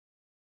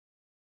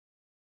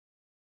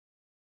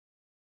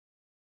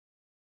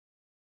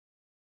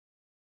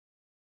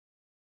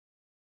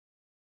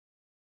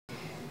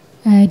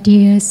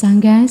Dear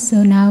Sangha,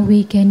 so now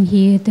we can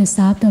hear the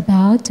sound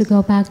about to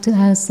go back to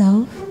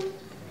ourselves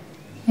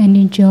and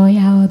enjoy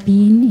our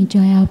being,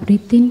 enjoy our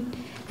breathing.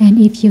 And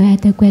if you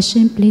had a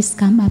question, please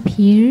come up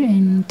here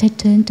and take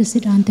turn to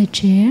sit on the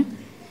chair.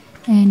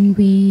 And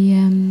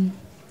we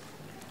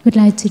would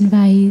like to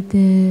invite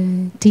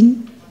the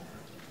teen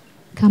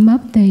come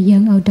up, the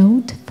young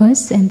adult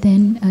first and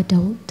then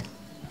adult.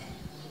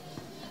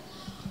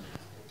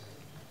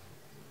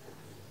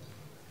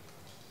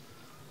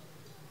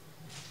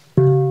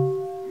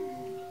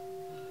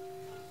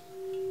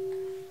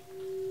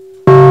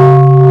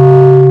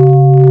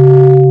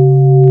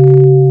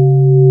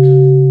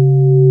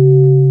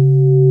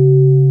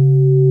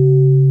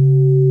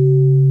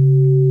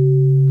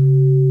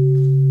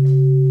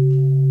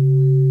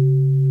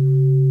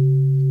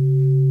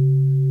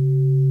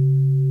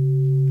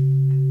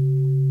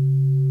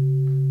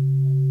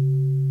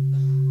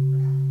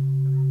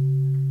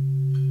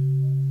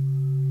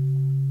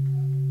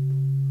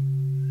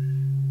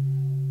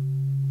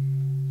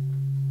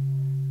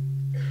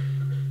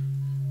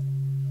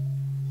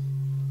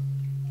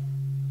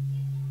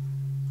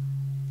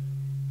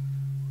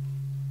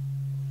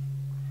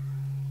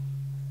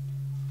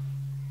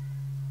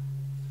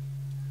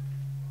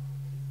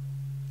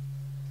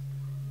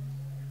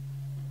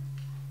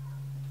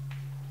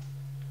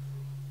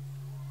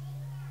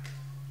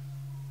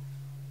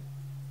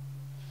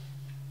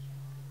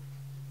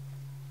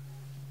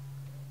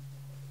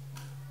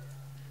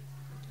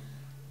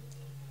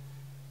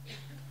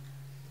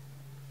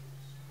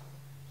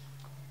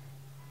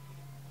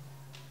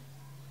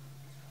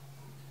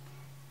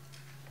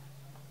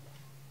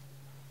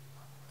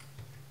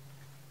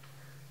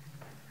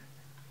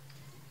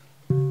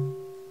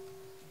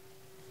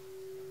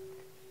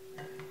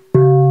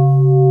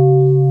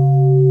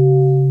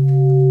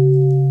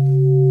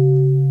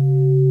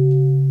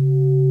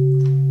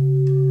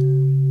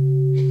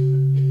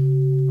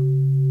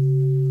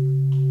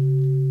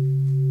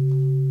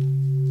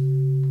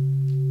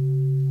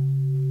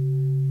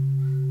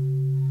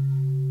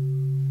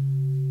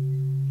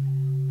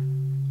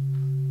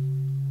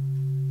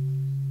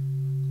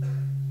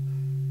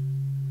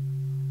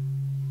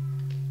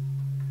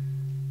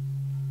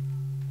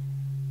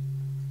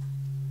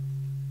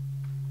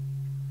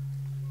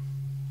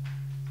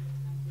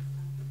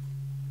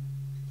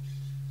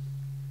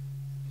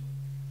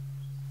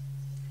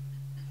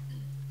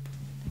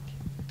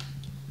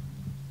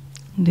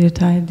 Dear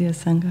Thai, dear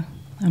Sangha,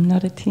 I'm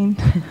not a teen.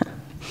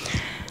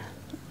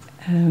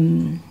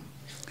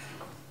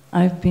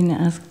 I've been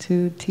asked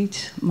to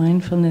teach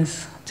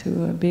mindfulness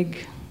to a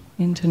big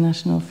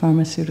international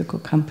pharmaceutical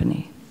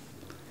company.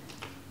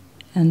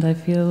 And I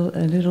feel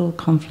a little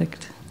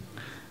conflict.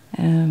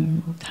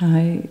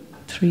 Thai,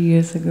 3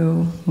 years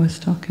ago, was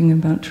talking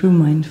about true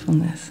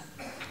mindfulness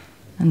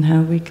and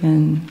how we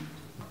can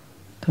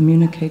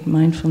communicate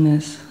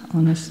mindfulness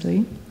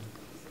honestly.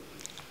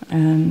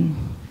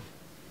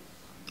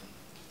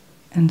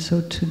 And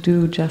so to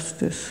do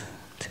justice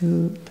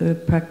to the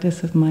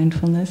practice of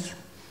mindfulness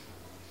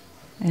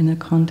in a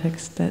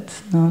context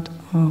that's not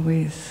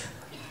always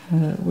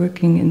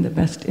working in the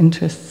best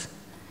interests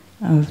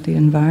of the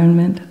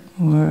environment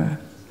or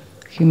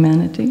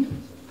humanity,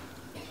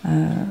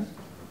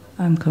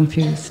 I'm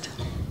confused.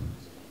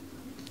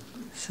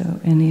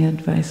 So any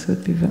advice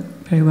would be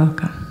very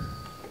welcome.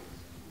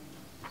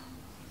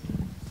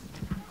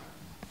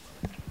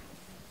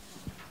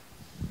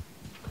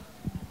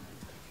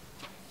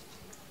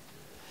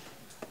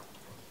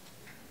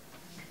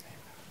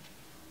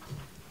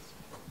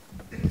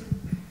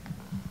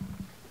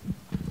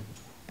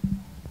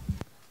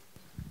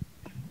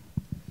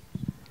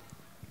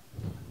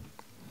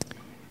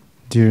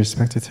 Dear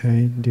respected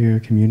Thai, dear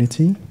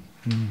community,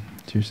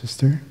 dear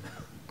sister,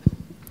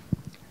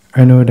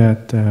 I know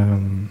that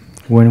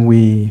when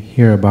we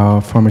hear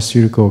about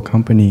pharmaceutical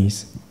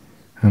companies,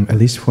 at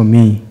least for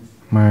me,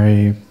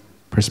 my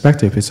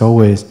perspective is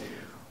always,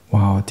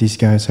 wow, these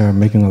guys are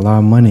making a lot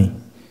of money.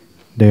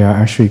 They are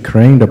actually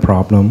creating the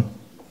problem,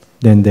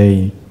 then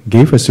they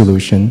give a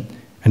solution,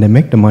 and they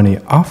make the money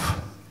off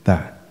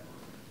that.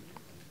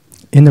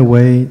 In a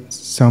way,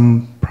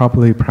 some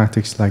probably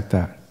practice like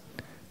that.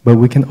 But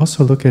we can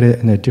also look at it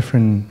in a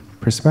different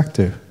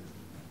perspective.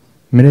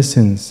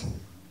 Medicines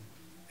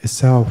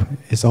itself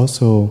is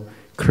also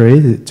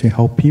created to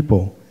help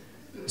people.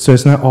 So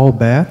it's not all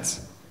bad,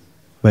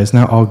 but it's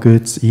not all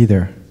goods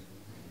either.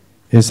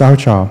 It's our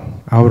job,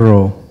 our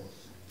role.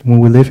 When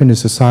we live in a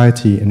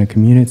society, in a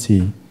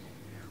community,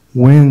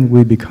 when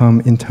we become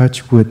in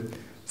touch with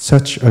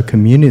such a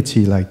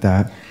community like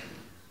that,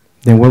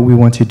 then what we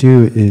want to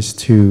do is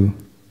to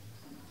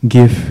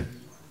give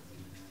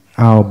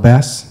our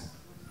best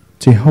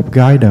to help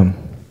guide them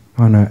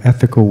on an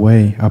ethical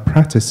way of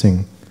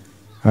practicing,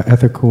 an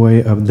ethical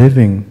way of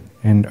living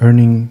and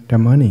earning their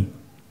money.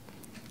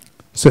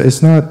 So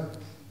it's not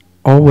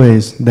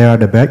always they are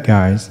the bad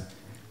guys.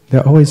 There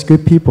are always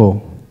good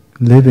people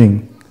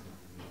living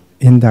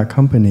in that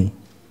company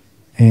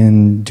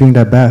and doing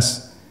their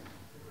best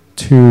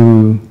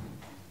to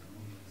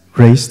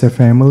raise their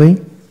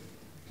family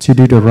to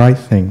do the right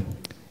thing.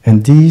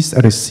 And these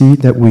are the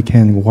seeds that we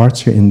can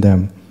water in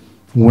them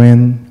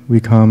when we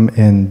come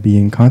and be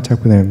in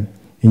contact with them.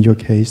 In your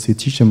case, to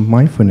teach them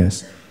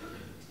mindfulness.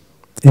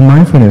 In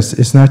mindfulness,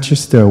 it's not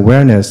just the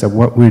awareness of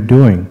what we're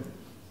doing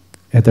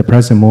at the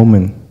present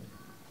moment,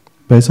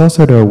 but it's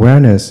also the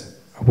awareness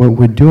of what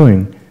we're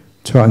doing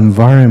to our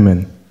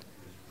environment,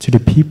 to the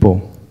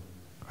people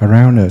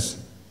around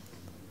us.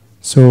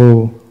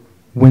 So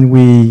when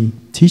we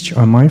teach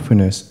our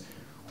mindfulness,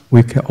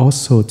 we can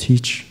also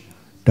teach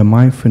the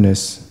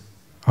mindfulness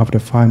of the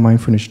 5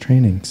 mindfulness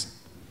trainings.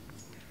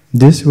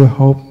 This will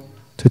help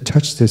to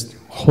touch this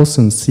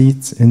wholesome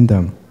seeds in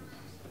them,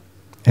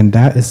 and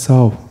that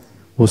itself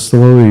will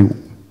slowly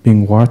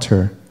being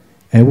watered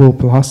and will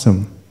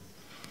blossom.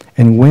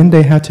 And when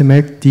they have to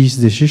make these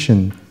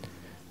decisions,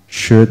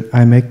 should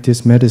I make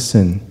this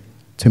medicine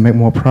to make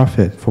more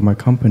profit for my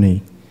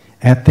company,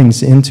 add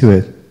things into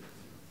it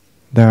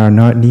that are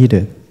not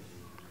needed,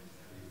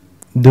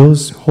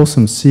 those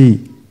wholesome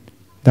seeds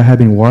that have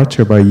been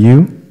watered by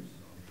you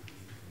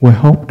will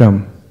help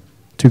them,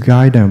 to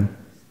guide them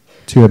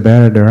to a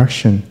better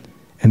direction,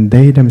 and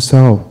they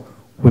themselves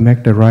will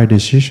make the right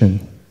decision.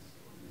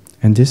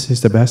 And this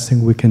is the best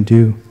thing we can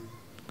do.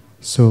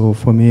 So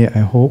for me, I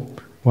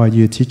hope while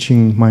you're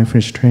teaching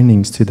mindfulness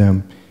trainings to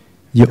them,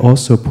 you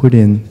also put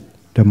in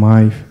the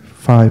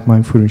 5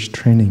 mindfulness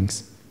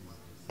trainings.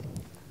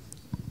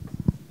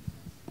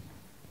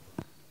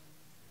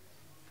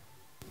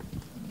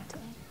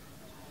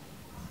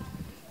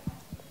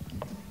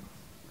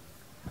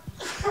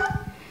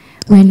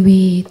 When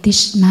we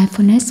teach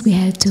mindfulness, we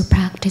have to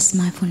practice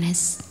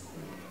mindfulness.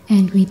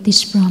 And we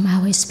teach from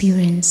our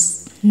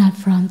experience, not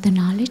from the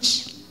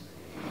knowledge.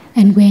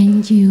 And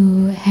when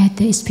you have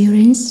the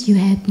experience, you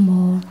have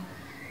more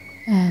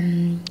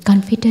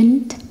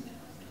confidence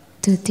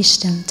to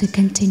teach them, to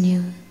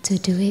continue to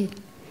do it.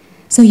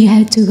 So you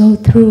have to go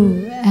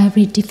through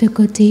every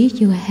difficulty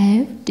you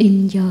have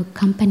in your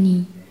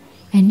company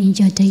and in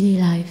your daily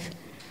life.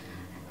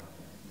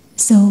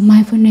 So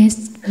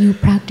mindfulness you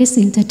practice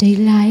in the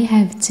daily life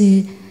have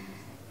to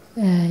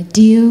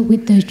deal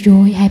with the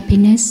joy,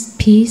 happiness,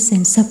 peace,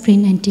 and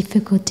suffering and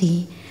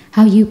difficulty.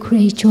 How you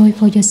create joy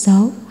for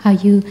yourself, how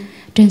you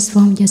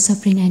transform your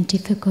suffering and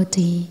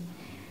difficulty.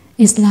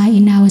 It's like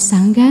in our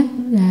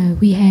Sangha,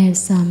 we have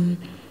some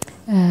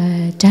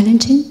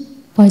challenging.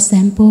 For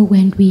example,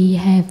 when we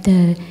have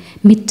the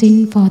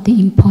meeting for the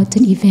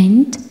important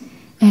event,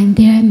 and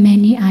there are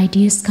many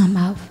ideas come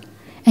up,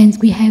 and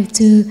we have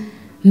to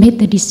make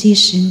the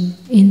decision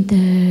in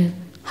the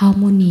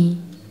harmony.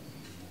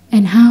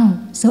 And how?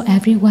 So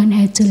everyone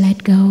has to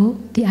let go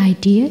the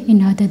idea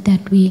in order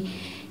that we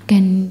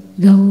can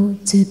go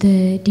to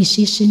the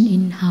decision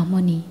in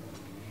harmony.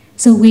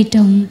 So we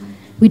don't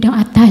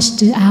attach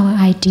to our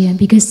idea,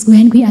 because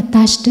when we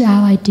attach to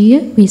our idea,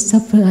 we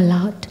suffer a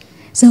lot.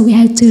 So we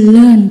have to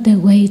learn the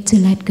way to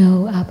let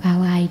go of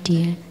our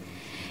idea.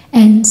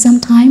 And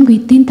sometimes we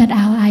think that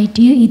our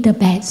idea is the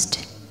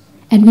best,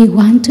 and we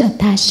want to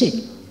attach it.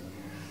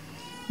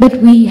 But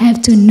we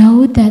have to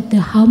know that the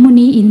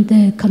harmony in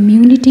the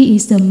community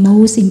is the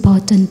most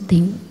important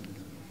thing.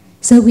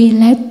 So we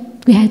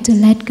have to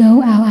let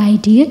go our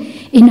idea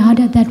in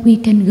order that we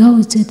can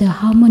go to the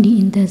harmony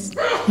in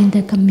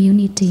the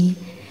community.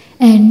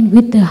 And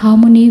with the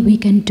harmony, we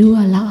can do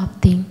a lot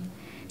of things.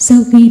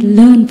 So we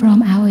learn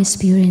from our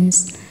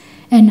experience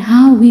and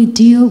how we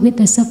deal with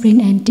the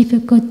suffering and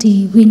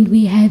difficulty when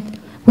we have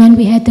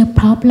the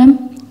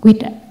problem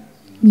with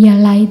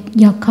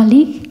your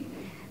colleague.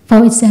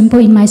 For example,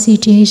 in my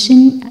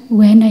situation,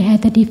 when I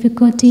had the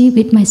difficulty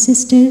with my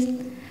sister,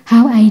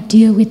 how I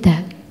deal with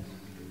that.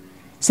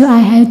 So I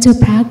have to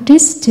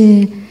practice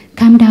to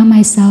calm down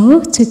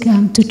myself,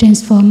 to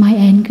transform my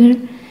anger,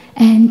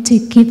 and to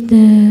keep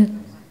the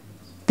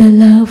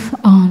love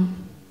on.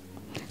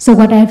 So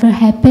whatever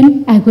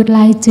happened, I would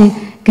like to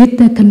get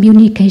the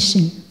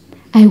communication.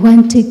 I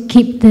want to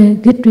keep the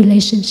good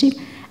relationship.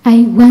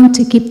 I want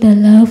to keep the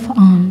love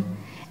on.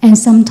 And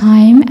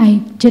sometimes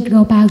I just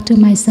go back to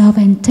myself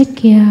and take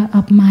care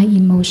of my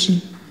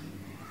emotion.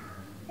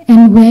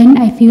 And when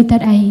I feel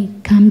that I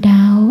calm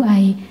down,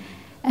 I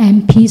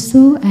am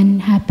peaceful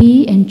and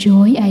happy and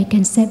joy, I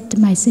can accept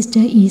my sister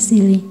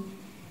easily.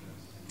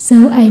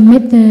 So I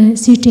made the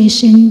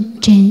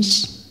situation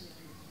change.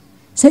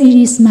 So it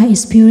is my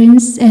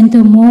experience, and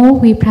the more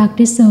we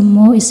practice, the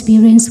more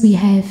experience we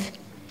have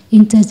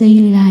in the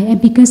daily life.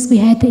 And because we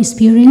had the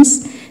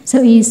experience, so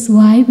it is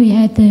why we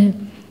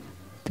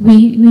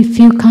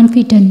feel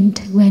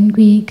confident when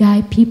we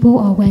guide people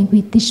or when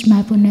we teach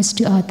mindfulness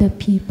to other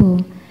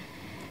people.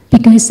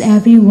 Because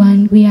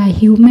everyone, we are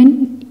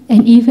human,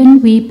 and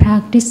even we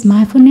practice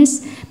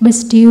mindfulness, but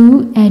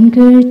still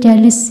anger,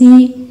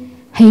 jealousy,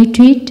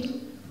 hatred,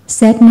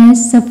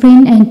 sadness,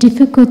 suffering, and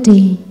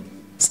difficulty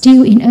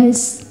still in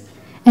us.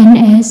 And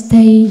as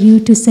they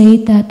used to say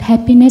that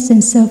happiness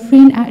and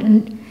suffering,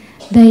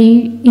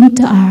 they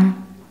interact.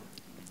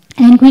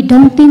 And we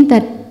don't think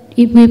that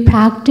if we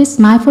practice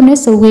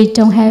mindfulness so we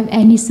don't have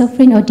any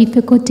suffering or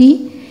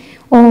difficulty,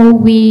 or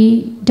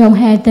we don't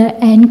have the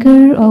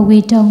anger, or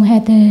we don't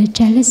have the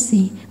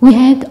jealousy. We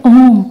have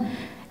all.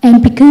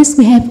 And because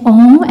we have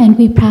all and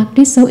we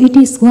practice, so it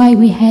is why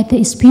we had the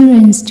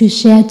experience to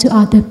share to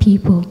other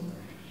people.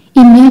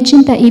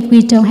 Imagine that if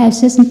we don't have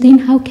certain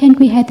things, how can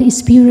we have the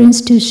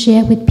experience to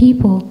share with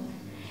people?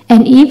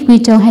 And if we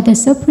don't have the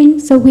suffering,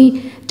 so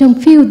we don't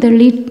feel the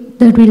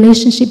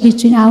relationship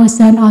between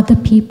ourselves and other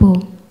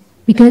people.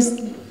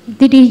 Because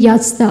this is your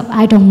stuff,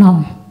 I don't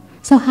know.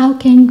 So how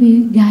can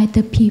we guide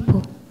the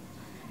people?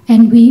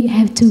 And we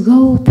have to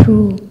go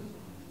through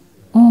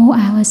all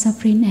our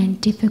suffering and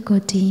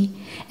difficulty,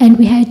 and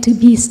we have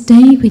to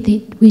stay with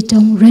it. We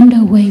don't run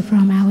away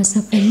from our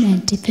suffering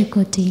and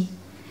difficulty.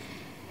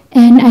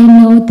 And I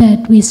know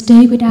that we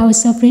stay with our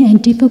suffering and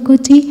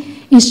difficulty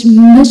is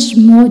much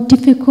more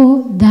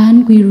difficult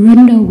than we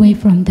run away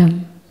from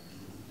them.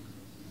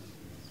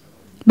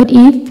 But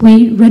if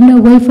we run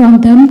away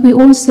from them, we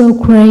also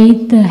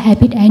create the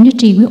habit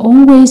energy. We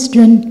always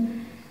run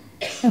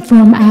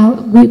from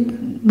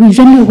we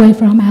run away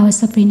from our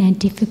suffering and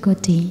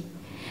difficulty.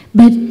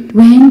 But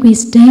when we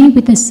stay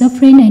with the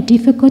suffering and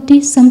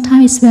difficulty,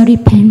 sometimes it's very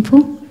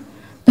painful,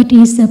 but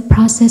it's a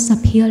process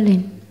of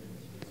healing.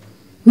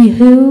 We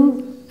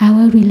heal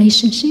our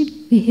relationship,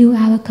 we heal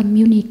our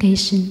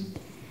communication,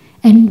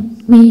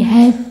 and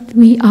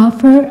we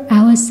offer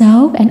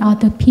ourselves and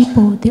other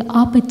people the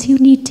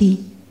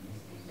opportunity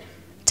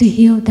to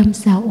heal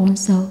themselves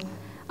also.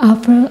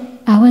 Offer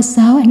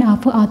ourselves and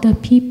offer other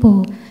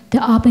people the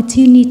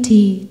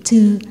opportunity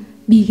to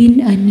begin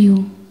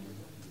anew.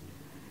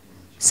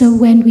 So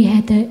when we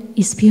had the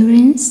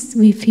experience,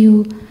 we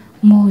feel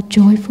more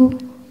joyful,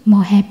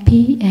 more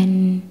happy,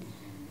 and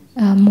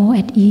more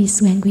at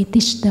ease when we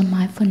teach the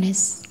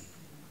mindfulness.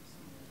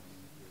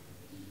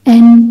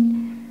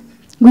 And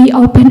we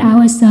open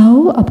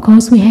ourselves. Of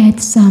course, we had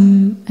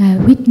some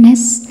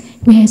weakness,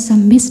 we had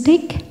some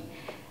mistake,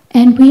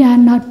 and we are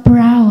not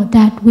proud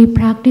that we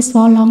practice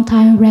for a long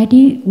time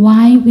already.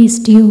 Why we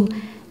still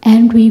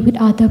angry with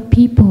other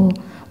people?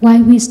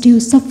 Why we still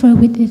suffer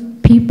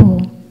with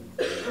people?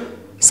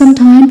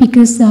 Sometimes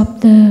because of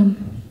the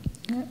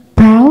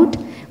proud,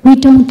 we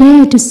don't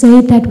dare to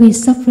say that we're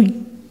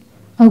suffering,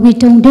 or we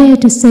don't dare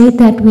to say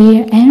that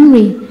we're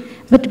angry,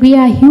 but we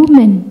are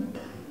human.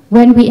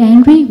 When we're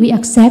angry, we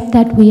accept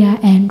that we are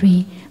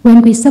angry.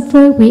 When we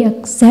suffer, we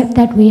accept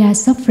that we are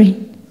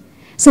suffering.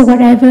 So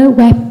whatever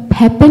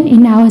happen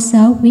in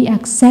ourselves, we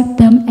accept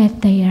them as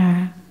they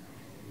are.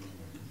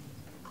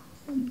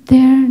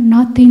 They're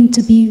nothing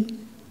to be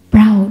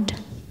proud.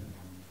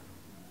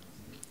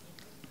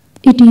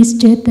 It is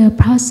just the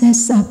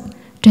process of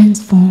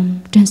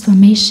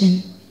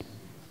transformation.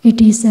 It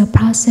is a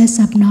process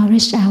of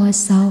nourish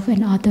ourselves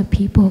and other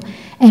people.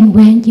 And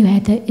when you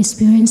have the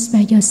experience by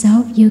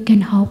yourself, you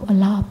can help a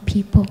lot of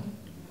people.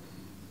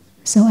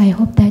 So I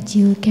hope that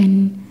you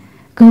can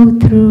go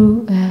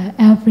through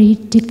every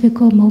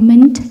difficult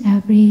moment,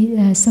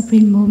 every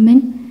suffering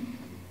moment,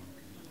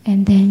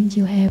 and then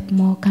you have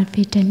more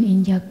confidence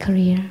in your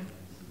career.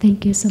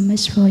 Thank you so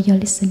much for your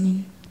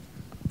listening.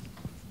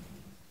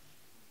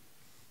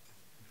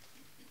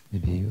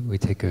 Maybe we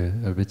take a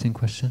written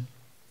question.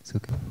 It's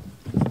okay.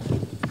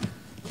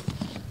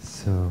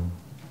 So,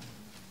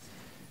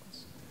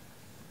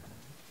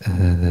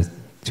 the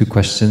two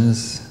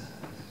questions.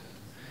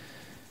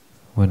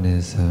 One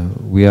is,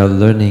 we are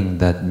learning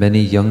that many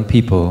young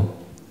people,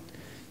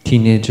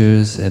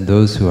 teenagers and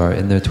those who are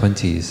in their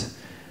 20s,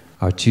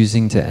 are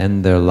choosing to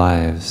end their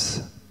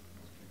lives.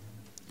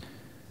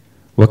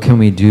 What can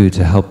we do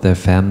to help their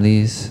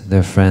families,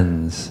 their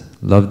friends,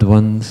 loved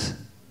ones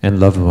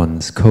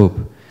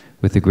cope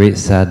with the great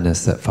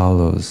sadness that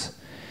follows?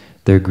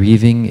 Their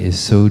grieving is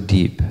so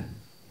deep.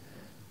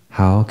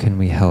 How can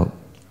we help?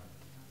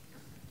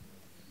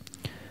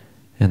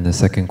 And the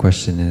second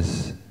question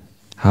is,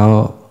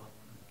 how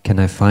can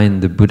I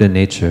find the Buddha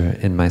nature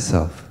in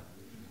myself?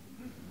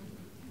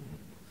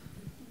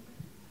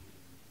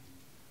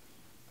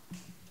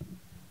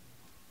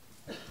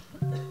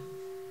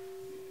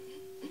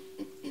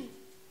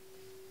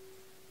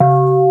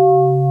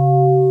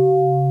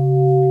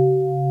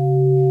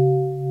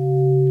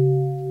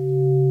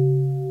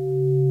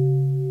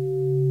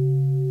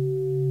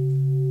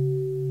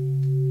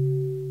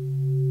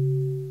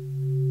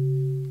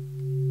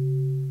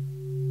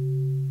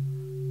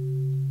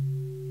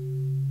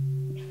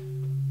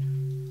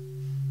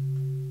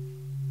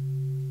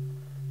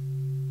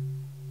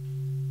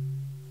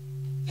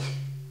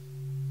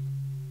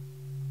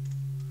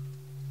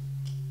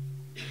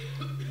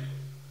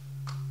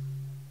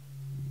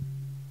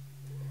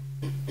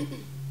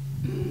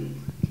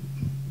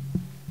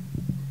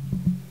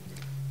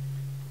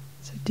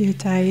 Dear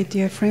Thai,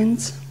 dear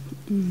friends,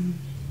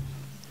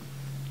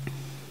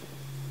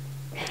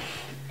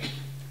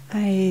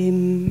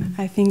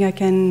 I think I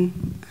can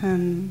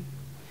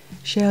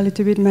share a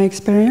little bit my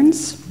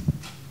experience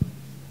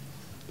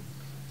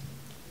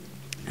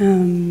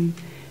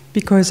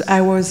because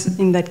I was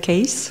in that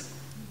case,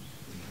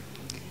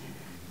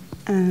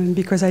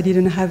 because I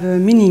didn't have a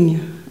meaning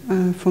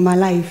for my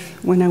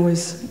life when I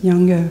was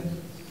younger.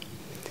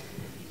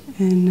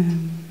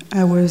 And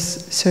I was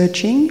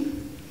searching.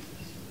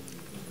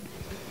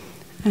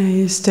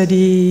 I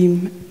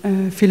study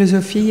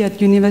philosophy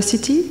at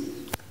university,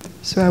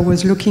 so I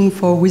was looking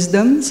for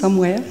wisdom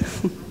somewhere.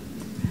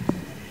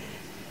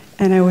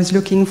 And I was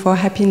looking for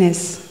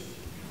happiness.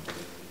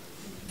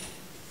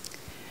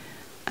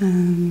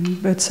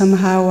 But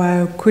somehow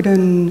I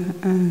couldn't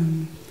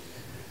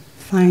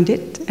find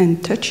it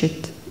and touch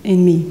it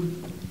in me.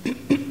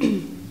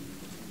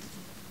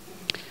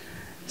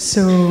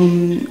 So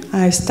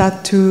I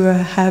start to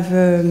have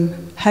a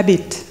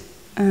habit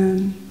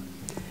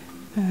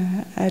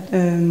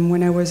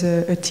when I was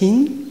a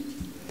teen,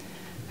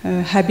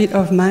 a habit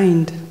of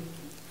mind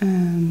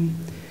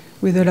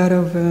with a lot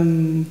of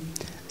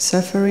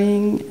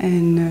suffering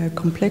and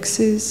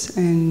complexes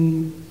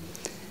and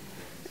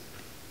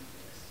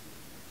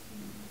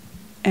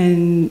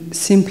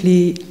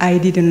simply I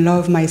didn't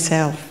love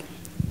myself.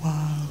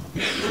 Wow.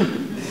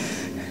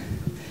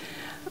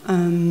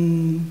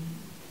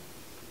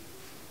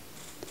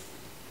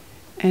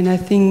 And I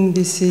think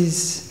this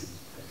is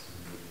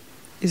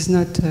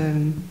not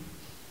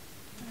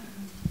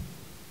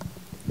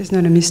it's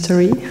not a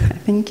mystery, I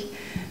think,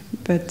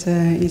 but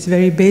it's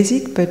very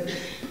basic. But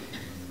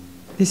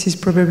this is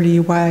probably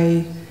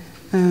why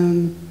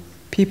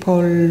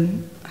people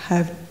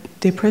have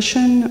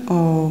depression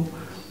or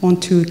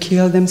want to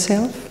kill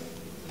themselves,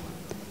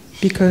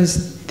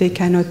 because they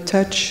cannot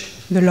touch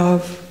the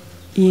love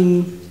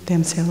in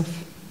themselves.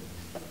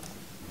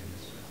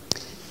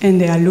 And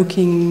they are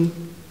looking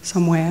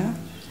somewhere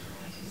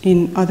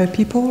in other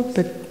people,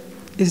 but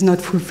it's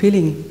not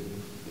fulfilling.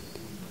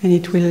 And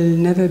it will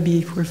never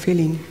be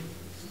fulfilling.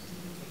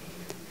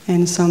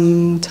 And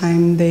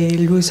sometimes they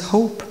lose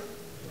hope.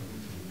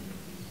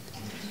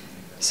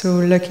 So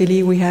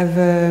luckily we have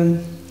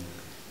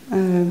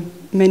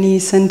many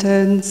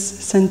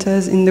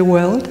centers in the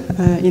world,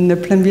 in the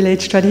Plum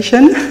village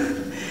tradition.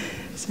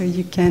 So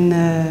you can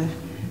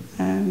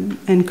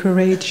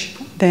encourage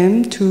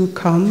them to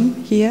come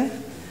here,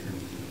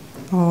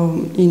 or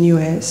in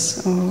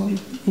US, or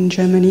in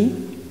Germany.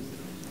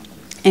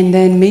 And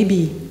then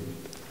maybe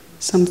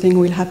something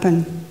will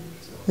happen,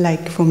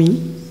 like for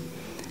me.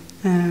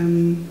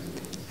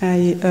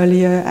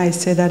 Earlier I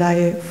said that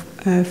I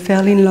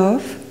fell in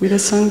love with the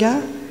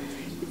Sangha.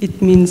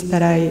 It means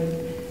that I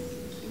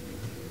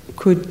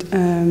could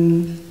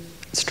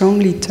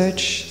strongly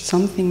touch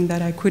something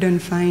that I couldn't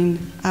find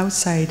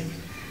outside.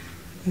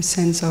 A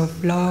sense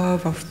of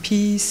love, of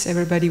peace,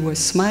 everybody was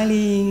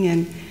smiling,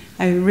 and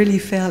I really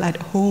felt at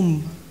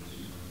home.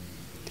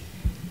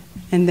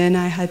 And then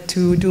I had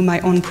to do my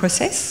own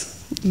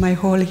process, my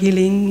whole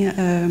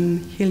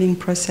healing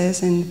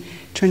process, and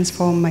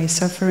transform my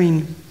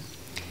suffering,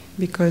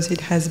 because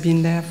it has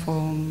been there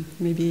for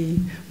maybe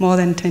more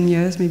than 10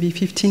 years, maybe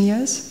 15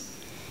 years,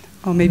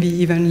 or maybe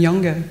even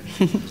younger.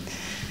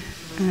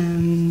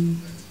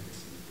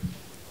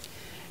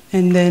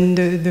 And then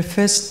the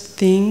first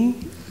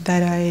thing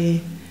that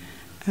I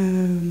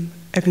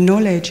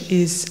acknowledge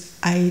is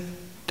I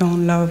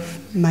don't love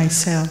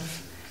myself.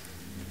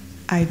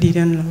 I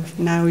didn't love.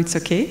 Now it's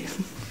okay.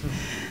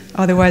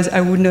 Otherwise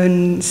I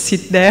wouldn't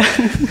sit there.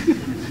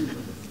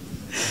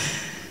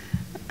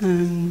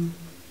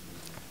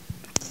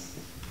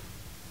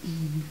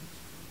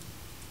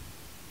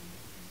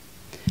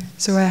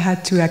 So I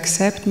had to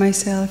accept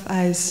myself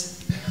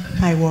as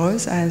I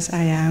was, as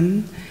I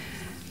am,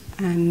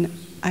 and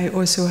I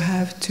also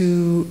have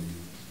to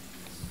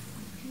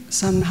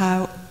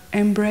somehow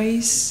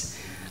embrace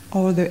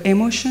all the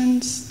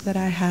emotions that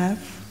I have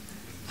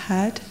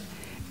had,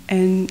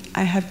 and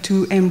I have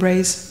to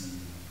embrace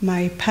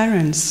my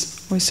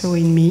parents also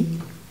in me.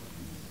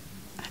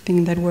 I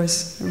think that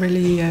was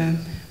really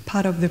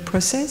part of the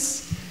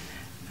process,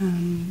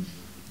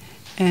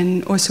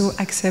 and also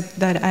accept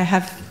that I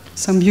have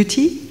some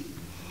beauty,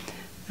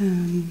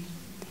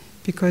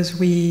 because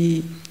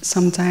we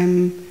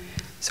sometimes.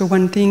 So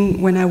one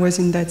thing, when I was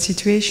in that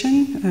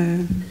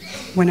situation,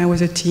 when I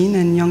was a teen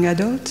and young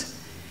adult,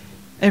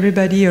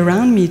 everybody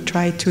around me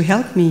tried to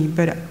help me,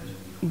 but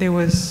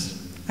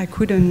I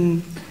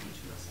couldn't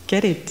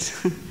get it.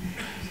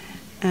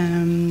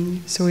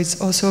 So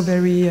it's also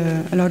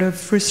a lot of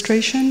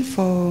frustration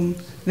for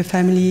the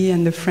family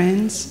and the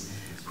friends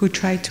who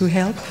try to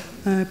help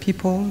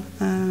people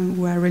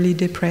who are really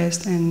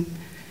depressed and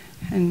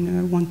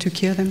want to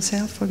kill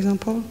themselves, for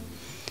example,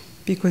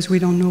 because we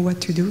don't know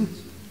what to do.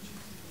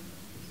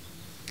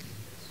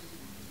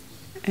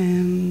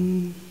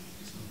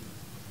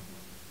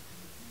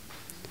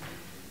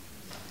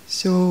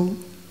 So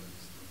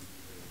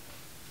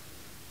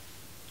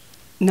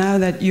now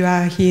that you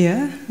are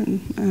here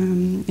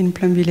in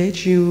Plum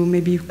Village, you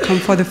maybe come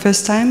for the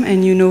first time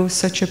and you know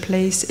such a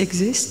place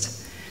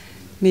exists.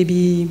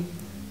 Maybe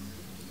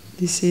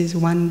this is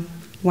one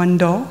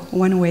door,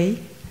 one way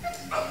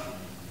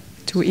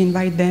to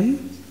invite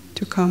them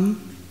to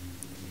come,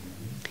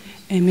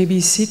 and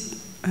maybe sit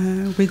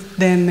with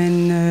them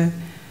and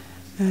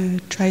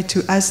try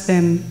to ask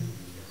them,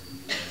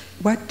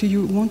 what do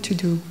you want to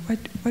do?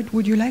 What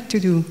would you like to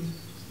do?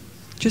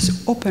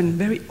 Just open,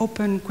 very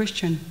open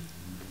question.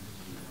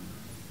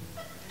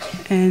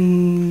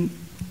 And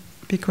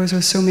because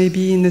also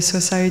maybe in the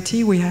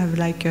society we have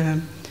like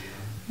a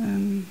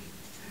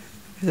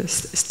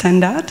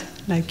standard,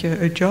 like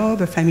a job,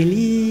 a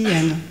family,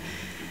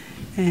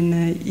 and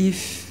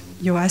if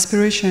your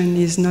aspiration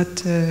is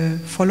not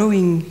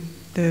following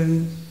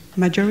the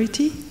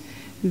majority,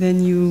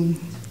 then you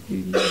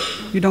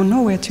don't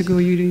know where to go.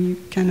 You're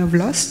kind of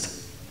lost.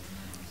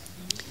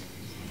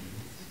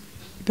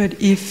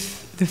 But if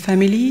the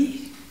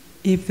family,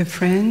 if the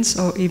friends,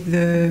 or if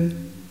the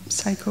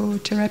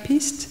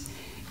psychotherapist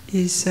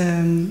is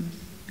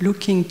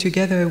looking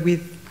together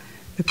with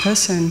the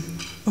person,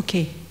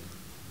 okay,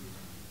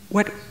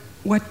 what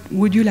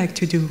would you like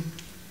to do?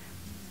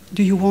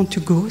 Do you want to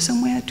go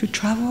somewhere, to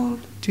travel?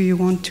 Do you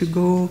want to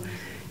go,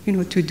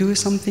 to do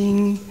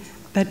something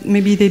that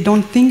maybe they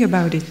don't think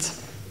about it?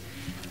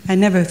 I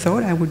never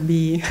thought I would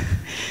be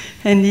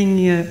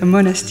ending a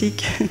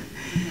monastic.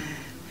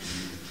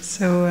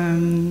 So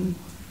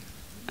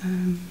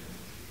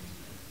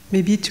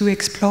maybe to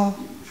explore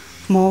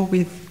more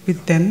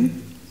with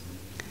them.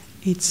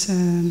 It's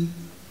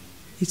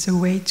a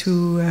way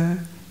to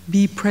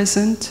be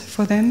present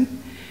for them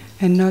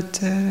and not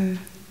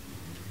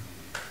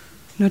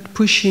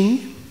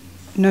pushing,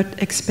 not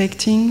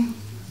expecting.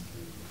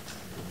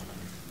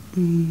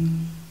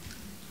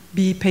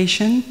 Be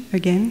patient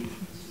again.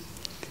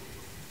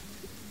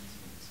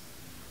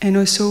 And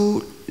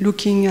also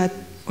looking at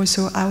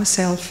also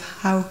ourselves,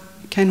 how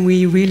can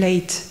we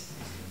relate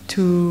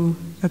to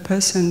a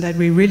person that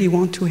we really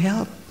want to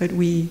help, but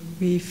we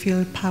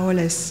feel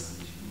powerless.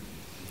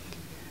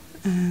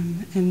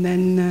 And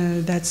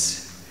then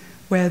that's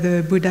where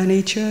the Buddha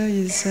nature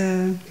is.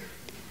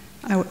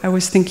 I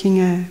was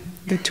thinking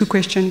the two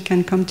questions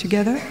can come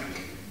together.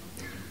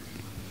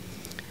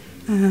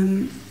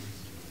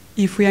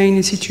 If we are in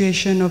a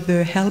situation of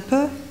the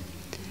helper,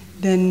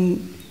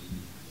 then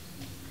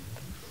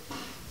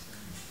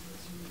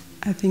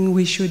I think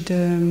we should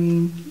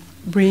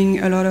bring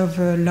a lot of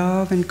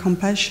love and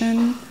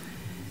compassion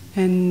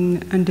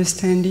and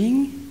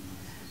understanding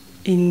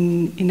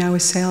in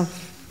ourselves.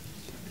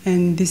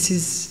 And this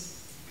is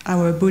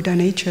our Buddha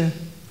nature,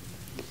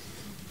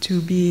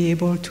 to be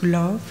able to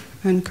love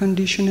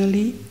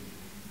unconditionally,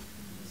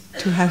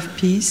 to have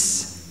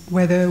peace,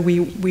 whether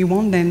we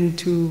want them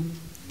to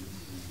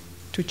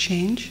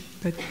change,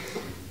 but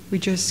we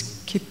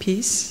just keep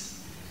peace.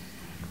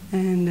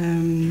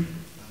 And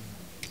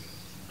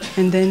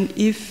then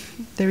if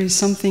there is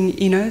something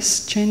in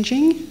us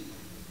changing,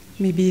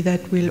 maybe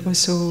that will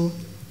also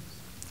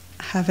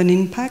have an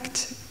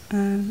impact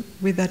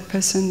with that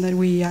person that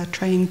we are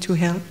trying to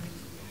help.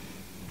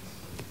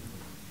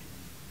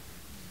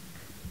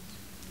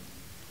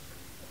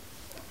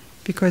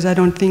 Because I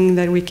don't think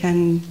that we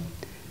can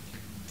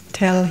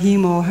tell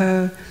him or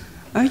her,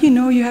 oh,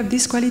 you have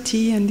this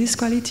quality and this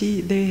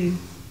quality.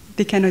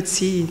 They cannot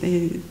see.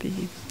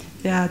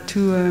 They are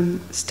too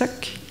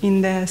stuck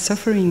in their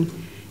suffering.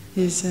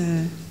 Is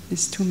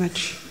too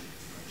much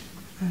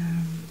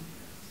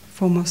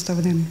for most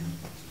of them.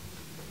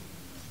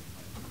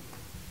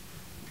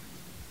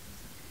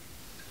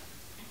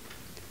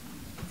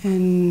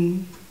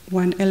 And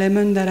one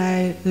element that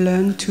I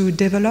learned to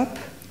develop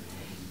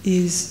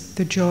is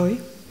the joy.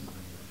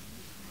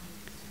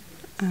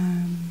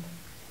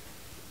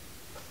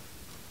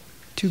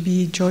 To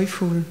be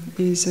joyful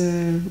is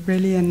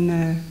really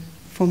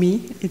for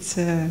me, it's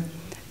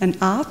an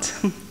art.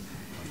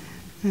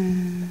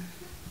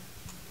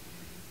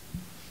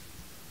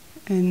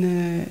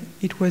 And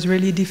it was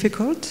really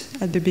difficult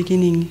at the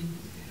beginning.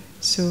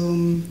 So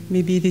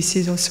maybe this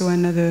is also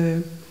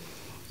another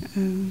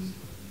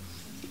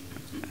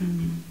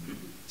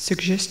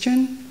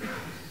suggestion.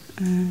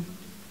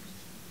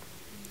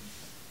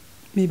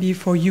 Maybe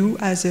for you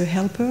as a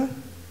helper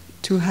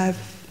to have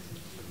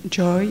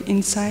joy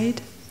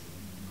inside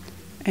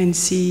and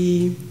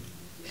see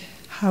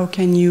how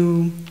can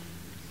you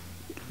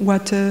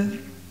water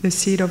the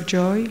seed of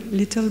joy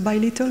little by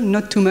little,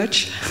 not too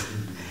much.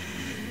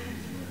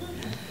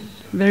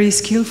 Very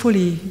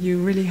skillfully, you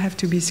really have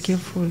to be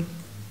skillful.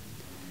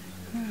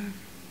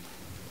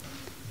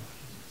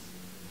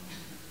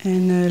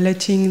 And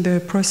letting the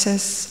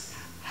process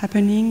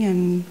happening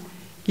and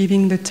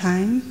giving the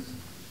time,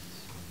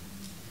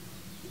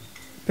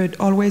 but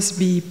always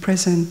be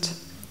present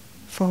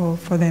for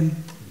them.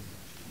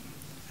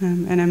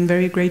 And I'm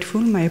very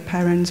grateful. My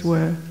parents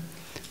were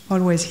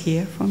always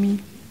here for me,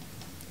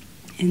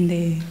 and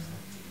they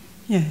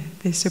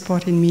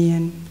supported me,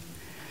 and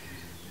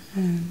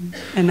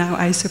now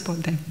I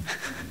support them.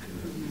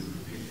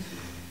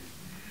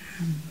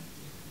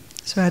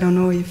 So I don't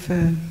know if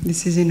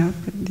this is enough,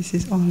 but this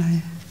is all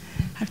I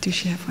have to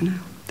share for now.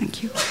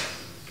 Thank you.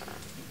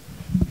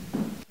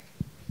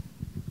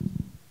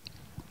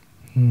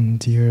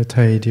 Dear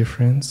Thầy, dear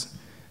friends,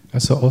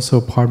 so also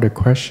part of the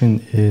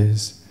question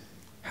is,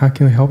 how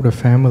can we help the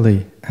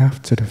family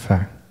after the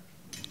fact?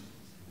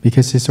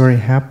 Because it's already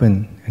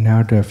happened, and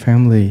now the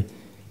family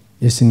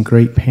is in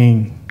great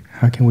pain.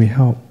 How can we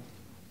help?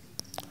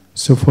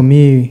 So for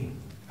me,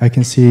 I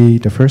can see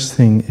the first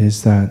thing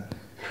is that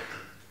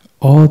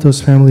all those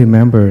family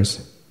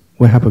members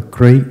will have a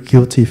great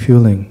guilty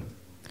feeling.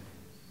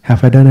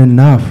 Have I done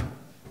enough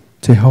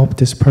to help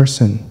this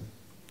person?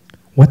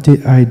 What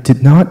did I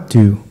did not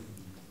do?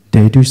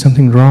 Did I do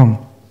something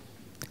wrong?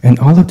 And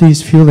all of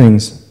these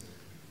feelings,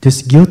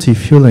 this guilty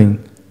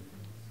feeling,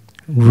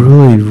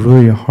 really,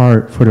 really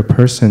hard for the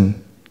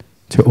person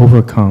to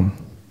overcome.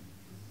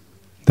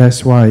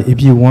 That's why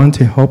if you want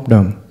to help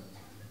them,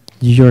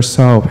 you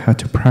yourself have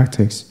to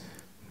practice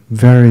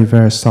very,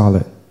 very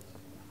solid.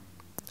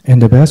 And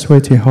the best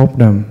way to help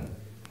them,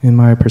 in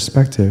my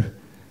perspective,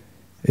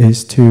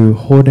 is to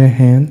hold their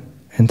hand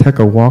and take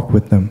a walk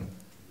with them.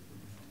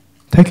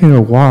 Taking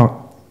a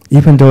walk,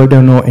 even though they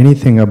don't know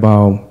anything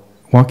about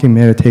walking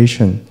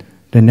meditation,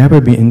 they never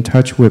been in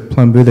touch with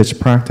Plum Village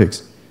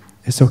practice,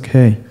 it's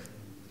okay.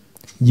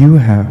 You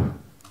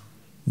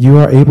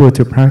are able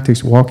to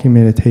practice walking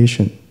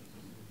meditation.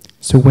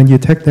 So when you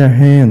take their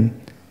hand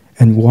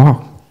and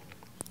walk,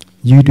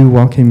 you do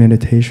walking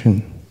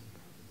meditation.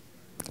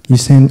 You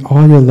send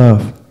all your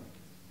love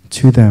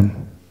to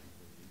them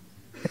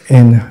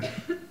and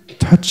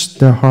touch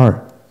their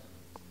heart.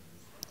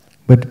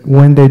 But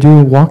when they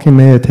do walking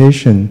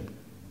meditation,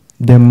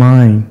 their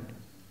mind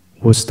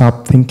will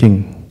stop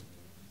thinking.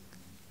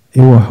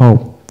 It will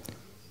help.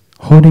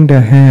 Holding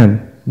their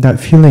hand, that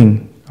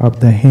feeling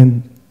of the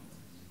hand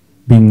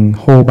being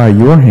held by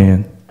your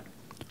hand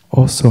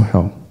also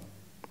help.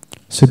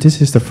 So this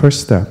is the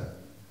first step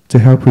to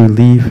help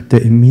relieve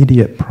the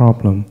immediate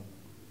problem,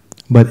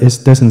 but it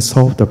doesn't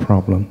solve the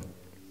problem.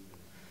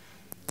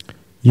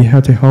 You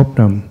have to help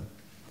them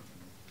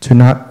to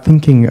not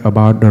thinking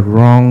about the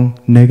wrong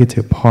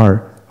negative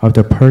part of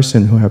the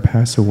person who have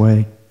passed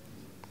away.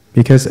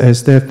 Because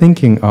as they're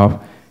thinking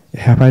of,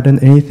 have I done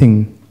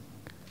anything?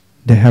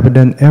 They haven't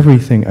done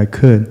everything I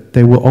could.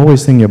 They will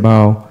always think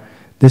about,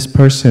 this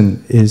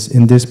person is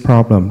in this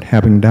problem,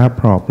 having that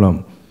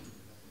problem.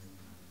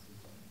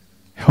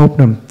 Help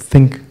them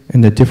think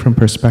in a different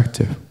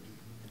perspective.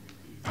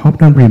 Help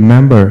them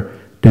remember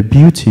the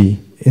beauty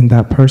in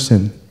that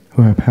person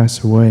who has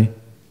passed away.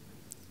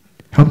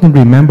 Help them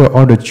remember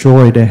all the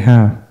joy they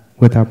have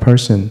with that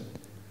person,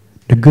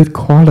 the good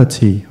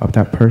quality of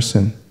that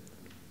person.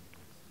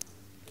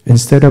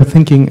 Instead of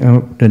thinking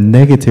of the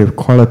negative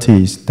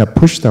qualities that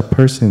push that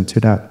person to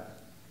that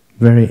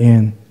very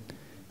end,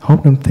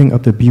 help them think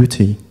of the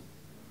beauty.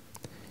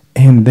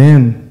 And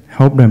then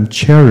help them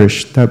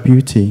cherish that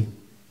beauty.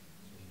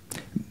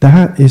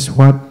 That is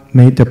what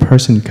made the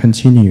person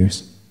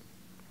continues.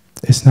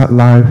 It's not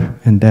life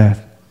and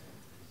death.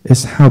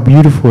 It's how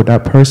beautiful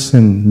that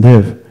person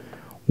lived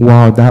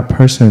while that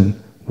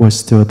person was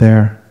still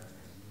there.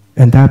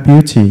 And that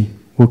beauty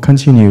will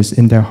continue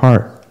in their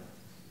heart.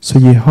 So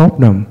you help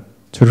them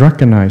to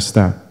recognize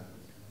that.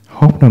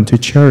 Help them to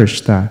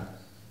cherish that.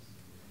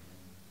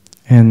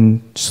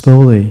 And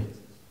slowly,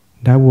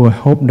 that will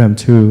help them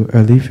to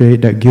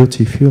alleviate that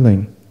guilty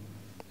feeling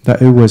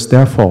that it was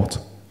their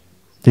fault.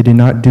 They did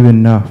not do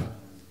enough.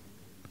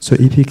 So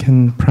if you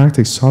can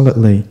practice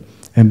solidly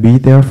and be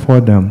there for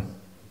them,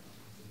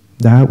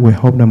 that will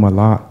help them a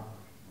lot.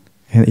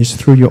 And it's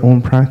through your own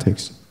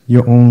practice,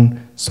 your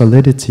own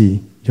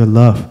solidity, your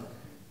love,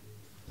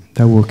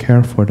 that will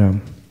care for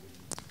them.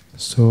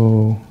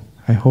 So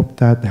I hope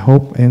that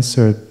helped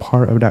answer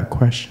part of that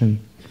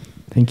question.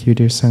 Thank you,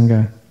 dear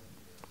Sangha.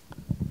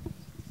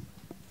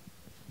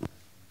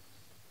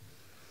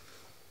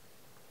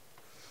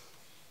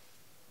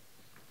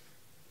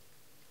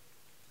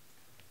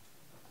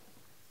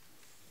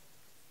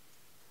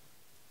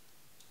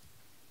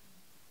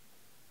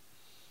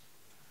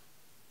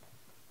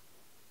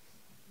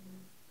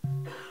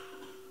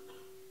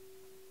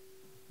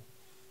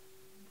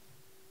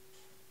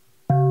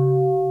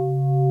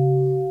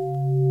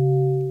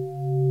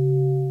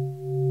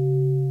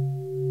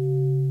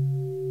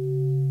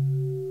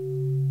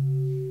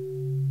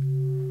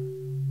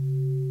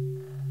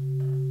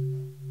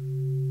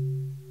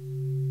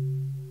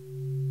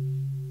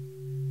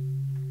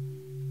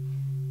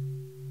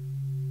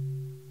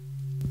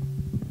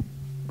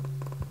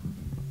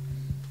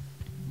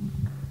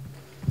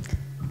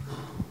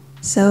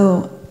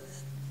 So,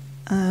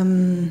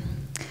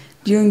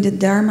 during the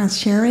Dharma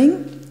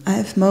sharing, I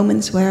have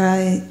moments where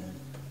I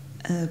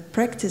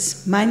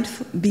practice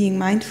being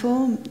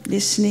mindful,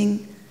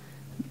 listening,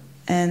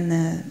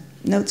 and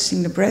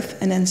noticing the breath,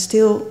 and then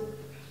still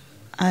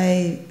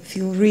I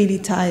feel really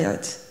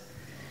tired.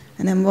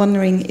 And I'm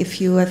wondering if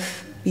you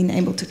have been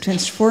able to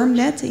transform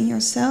that in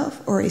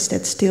yourself, or is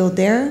that still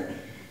there?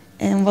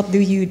 And what do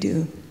you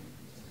do?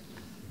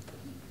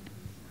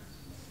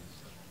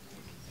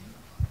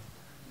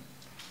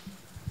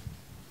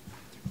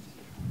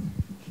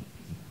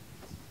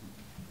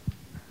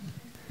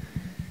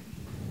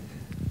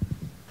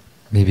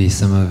 Maybe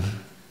some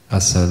of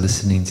us are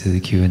listening to the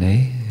Q&A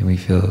and we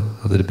feel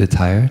a little bit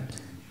tired.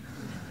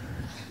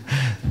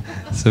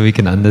 So we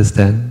can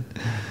understand.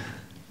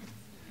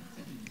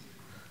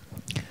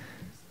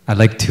 I'd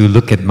like to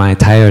look at my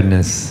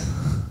tiredness,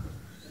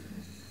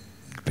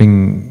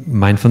 bring applying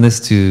mindfulness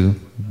to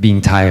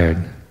being tired.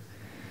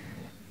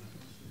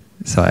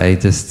 So I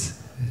just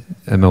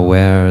am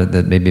aware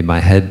that maybe my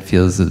head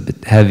feels a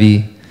bit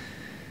heavy,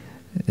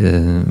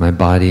 my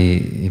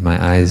body,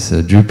 my eyes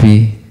are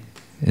droopy,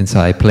 and so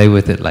I play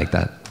with it like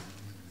that.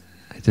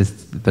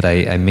 But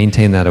I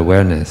maintain that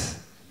awareness.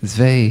 It's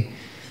very,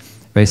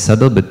 very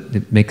subtle, but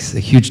it makes a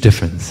huge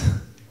difference.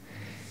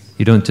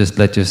 You don't just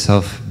let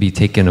yourself be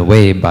taken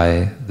away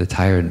by the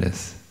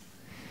tiredness.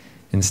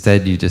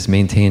 Instead, you just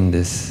maintain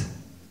this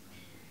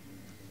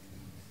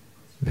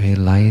very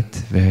light,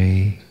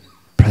 very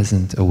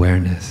present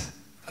awareness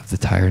of the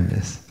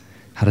tiredness.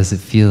 How does it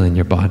feel in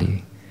your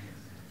body?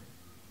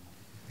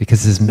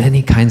 Because there's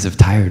many kinds of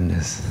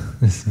tiredness.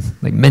 There's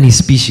like many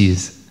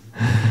species.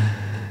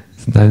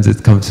 Sometimes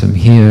it comes from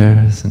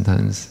here,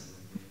 sometimes,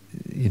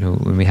 you know,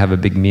 when we have a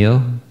big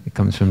meal, it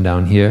comes from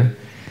down here,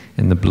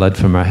 and the blood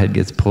from our head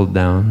gets pulled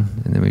down,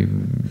 and then we...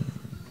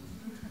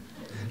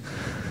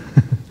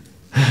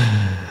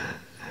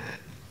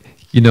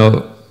 You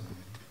know,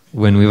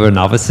 when we were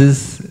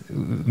novices,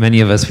 many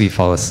of us, we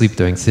fall asleep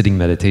during sitting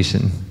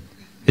meditation.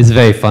 It's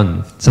very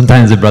fun.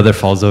 Sometimes a brother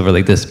falls over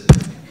like this.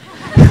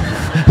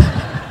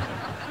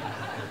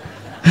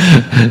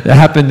 That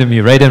happened to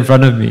me right in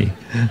front of me.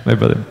 My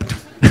brother...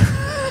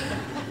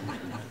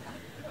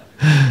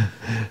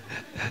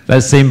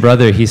 That same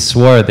brother, he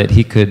swore that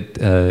he could,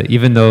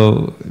 even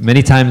though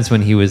many times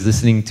when he was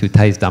listening to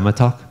Thai's Dhamma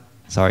talk,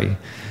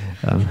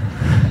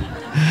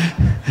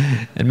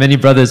 and many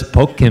brothers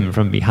poke him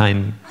from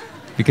behind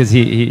because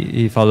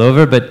he fell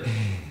over, but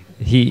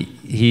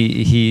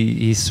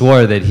he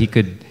swore that he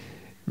could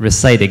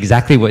recite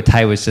exactly what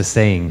Thai was just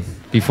saying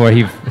before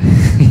he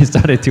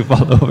started to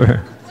fall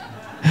over.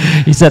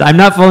 He said, "I'm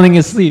not falling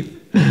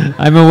asleep.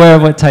 I'm aware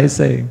of what Thai is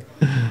saying."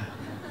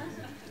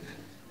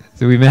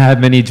 So we may have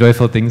many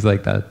joyful things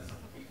like that.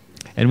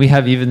 And we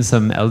have even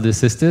some elder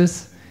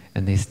sisters,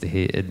 and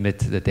they admit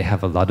that they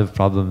have a lot of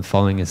problems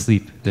falling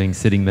asleep during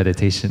sitting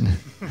meditation.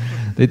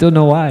 They don't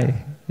know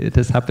why. It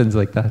just happens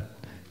like that.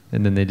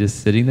 And then they're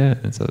just sitting there,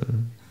 and so,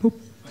 boop.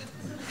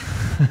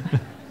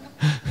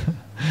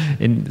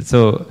 And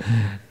so,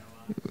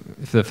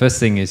 the first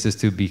thing is just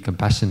to be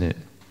compassionate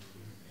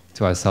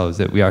to ourselves,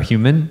 that we are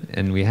human,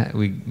 and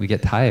we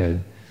get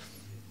tired.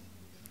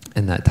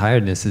 And that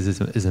tiredness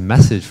is a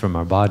message from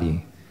our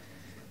body,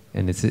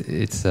 and it's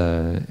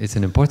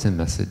an important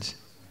message.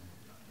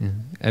 Yeah.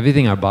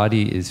 Everything our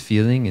body is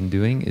feeling and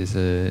doing is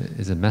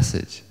a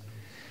message.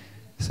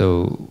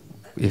 So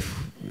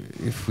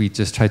if we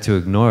just try to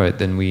ignore it,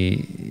 then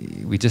we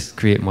just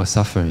create more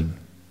suffering.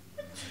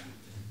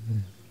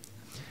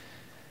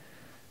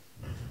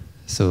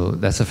 So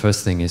that's the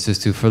first thing, is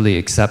just to fully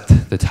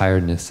accept the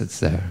tiredness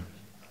that's there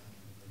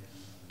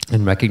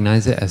and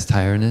recognize it as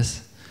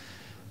tiredness.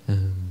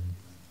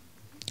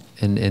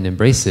 And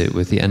embrace it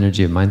with the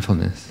energy of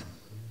mindfulness.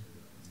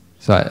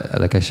 So,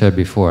 like I shared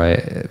before,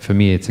 for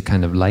me it's a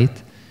kind of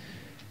light,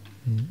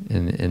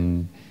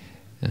 and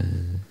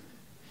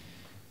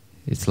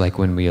it's like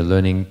when we are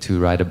learning to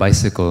ride a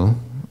bicycle.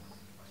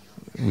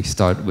 We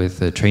start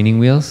with training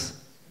wheels,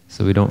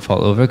 so we don't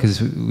fall over,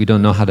 because we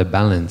don't know how to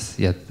balance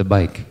yet the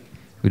bike.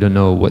 We don't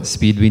know what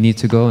speed we need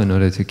to go in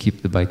order to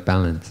keep the bike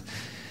balanced.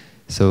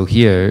 So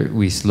here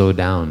we slow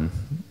down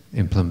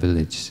in Plum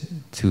Village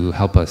to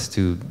help us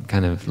to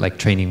kind of like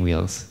training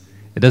wheels.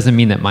 It doesn't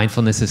mean that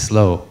mindfulness is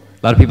slow.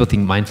 A lot of people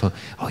think mindful,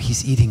 oh,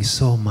 he's eating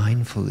so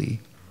mindfully.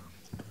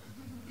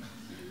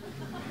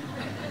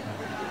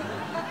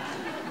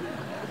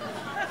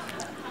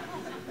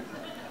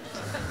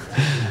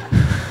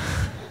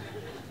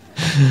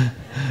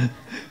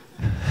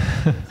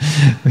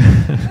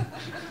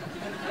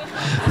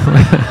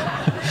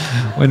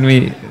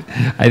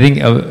 I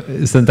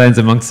think sometimes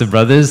amongst the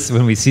brothers,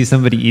 when we see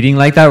somebody eating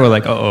like that, we're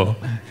like, uh-oh.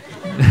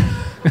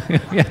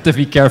 We have to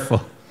be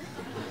careful.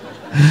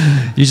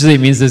 Usually it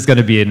means there's going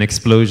to be an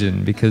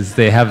explosion because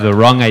they have the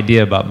wrong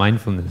idea about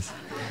mindfulness.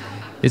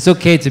 It's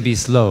okay to be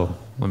slow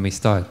when we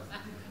start.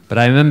 But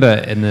I remember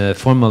in the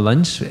formal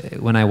lunch,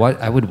 when I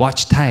would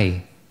watch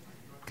Thai,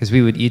 because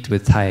we would eat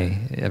with Thai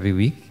every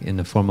week in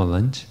the formal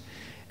lunch.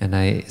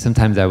 And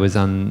sometimes I was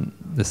on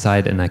the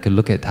side and I could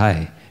look at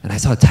Thai, and I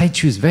saw Thai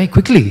choose very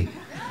quickly.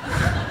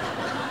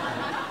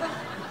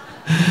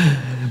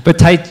 But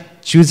Thai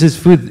chews his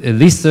food at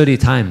least 30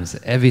 times,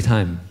 every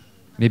time,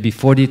 maybe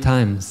 40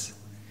 times.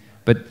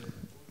 But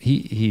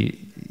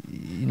he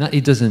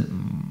doesn't.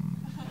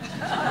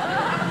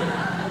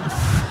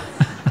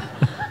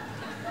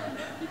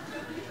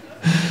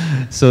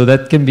 So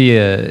that can be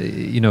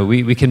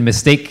we can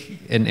mistake,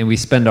 and we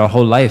spend our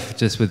whole life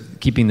just with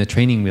keeping the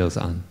training wheels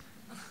on.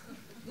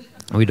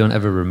 We don't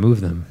ever remove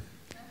them.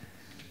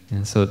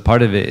 And so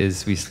part of it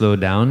is we slow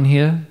down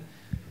here,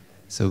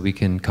 so we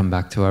can come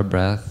back to our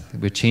breath.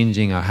 We're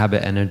changing our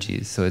habit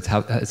energies, so it's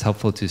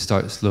helpful to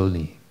start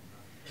slowly.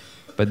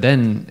 But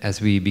then, as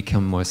we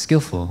become more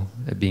skillful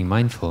at being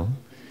mindful,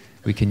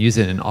 we can use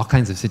it in all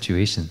kinds of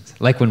situations,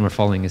 like when we're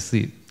falling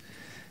asleep.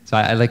 So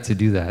I like to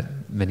do that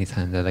many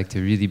times. I like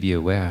to really be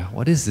aware.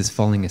 What is this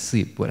falling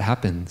asleep? What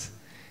happens?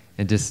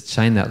 and just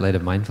shine that light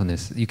of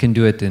mindfulness. You can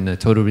do it in a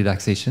total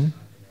relaxation.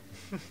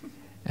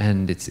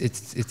 And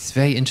it's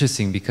very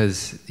interesting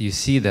because you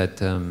see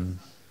that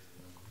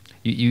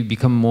you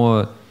become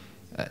more,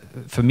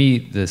 for me,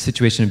 the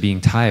situation of being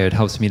tired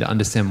helps me to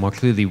understand more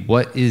clearly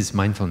what is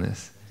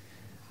mindfulness,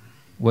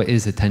 what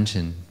is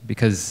attention.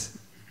 Because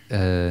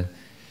at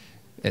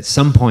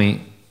some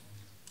point,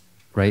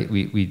 right,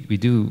 we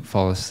do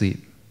fall asleep.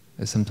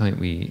 At some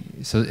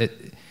point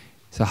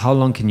so how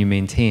long can you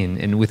maintain?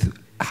 And with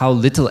how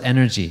little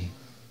energy,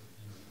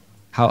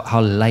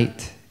 how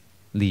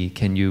lightly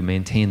can you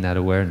maintain that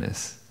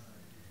awareness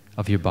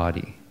of your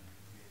body?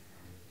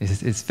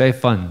 It's very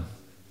fun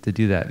to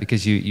do that,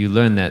 because you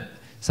learn that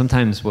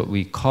sometimes what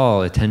we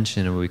call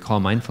attention or what we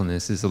call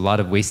mindfulness is a lot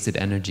of wasted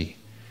energy.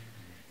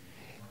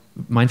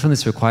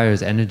 Mindfulness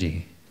requires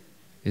energy.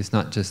 It's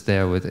not just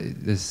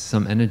there's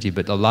some energy,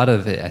 but a lot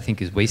of it, I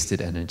think, is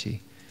wasted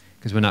energy,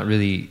 because we're not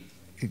really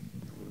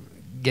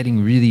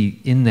getting really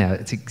in there.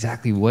 It's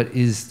exactly what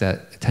is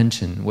that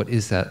attention, what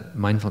is that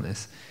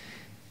mindfulness.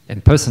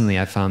 And personally,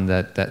 I found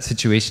that that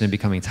situation of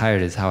becoming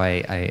tired is how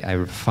I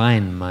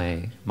refine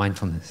my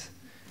mindfulness.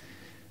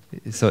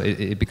 So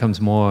it becomes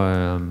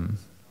more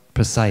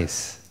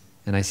precise.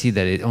 And I see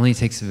that it only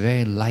takes a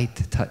very light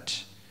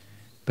touch,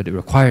 but it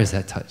requires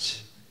that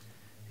touch.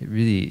 It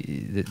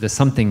really, there's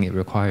something it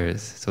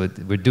requires. So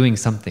we're doing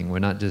something. We're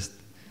not just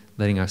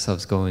letting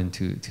ourselves go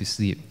into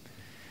sleep.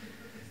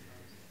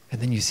 And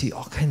then you see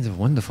all kinds of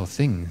wonderful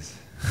things.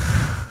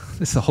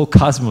 There's a whole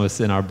cosmos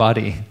in our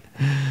body.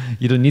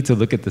 You don't need to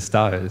look at the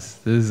stars.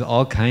 There's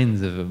all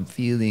kinds of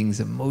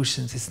feelings,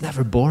 emotions. It's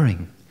never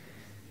boring.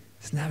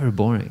 It's never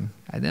boring.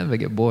 I never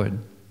get bored.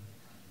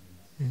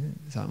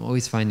 So I'm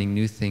always finding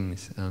new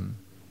things.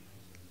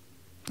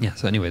 Yeah,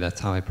 so anyway,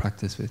 that's how I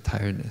practice with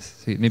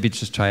tiredness. So maybe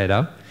just try it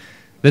out.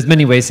 There's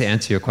many ways to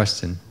answer your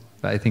question,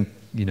 but I think,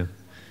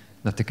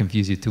 not to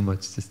confuse you too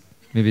much, just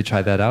maybe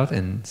try that out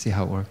and see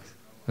how it works.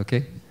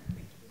 Okay?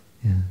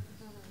 Yeah.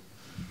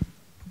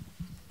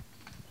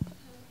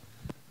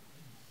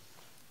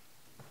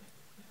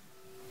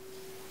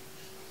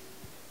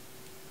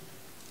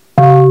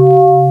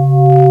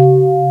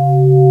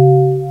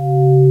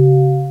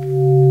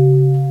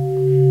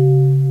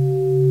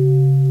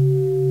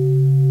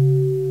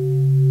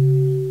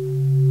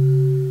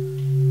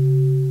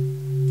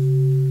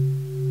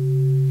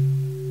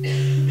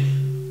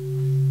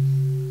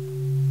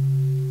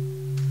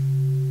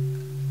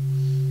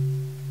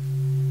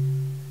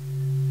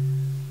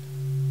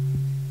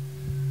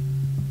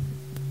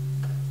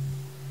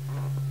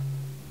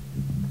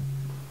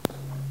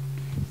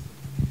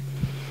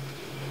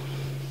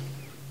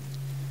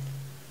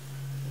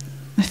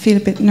 I feel a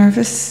bit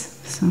nervous,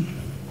 so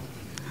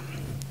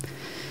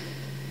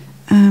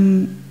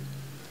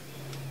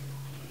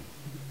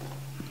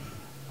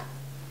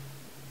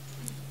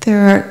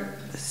there are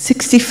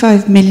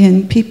 65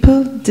 million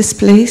people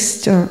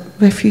displaced or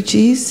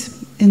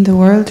refugees in the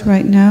world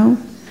right now.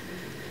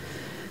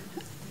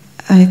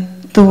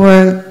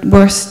 The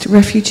worst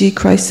refugee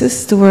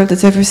crisis the world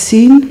has ever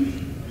seen.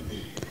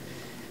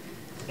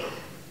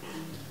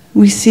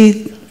 We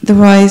see the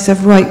rise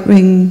of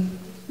right-wing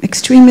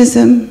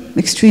extremism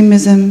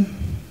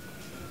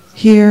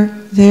here,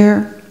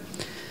 there.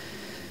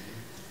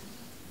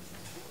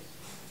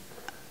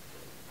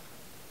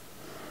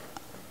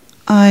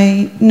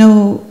 I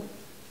know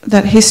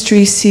that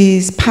history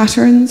sees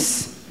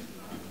patterns.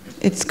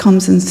 It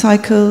comes in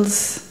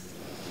cycles.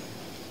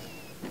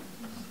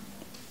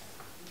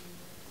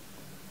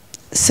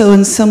 So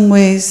in some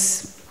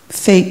ways,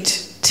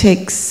 fate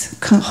takes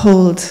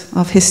hold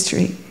of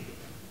history.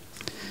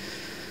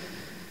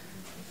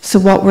 So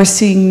what we're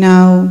seeing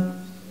now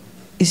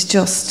is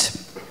just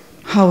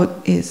how it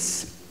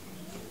is.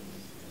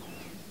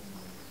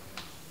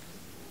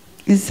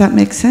 Does that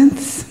make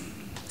sense?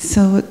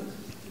 So it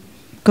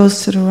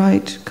goes to the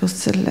right,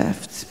 goes to the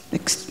left.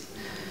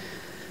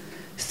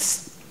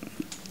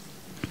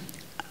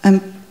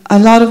 A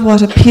lot of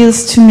what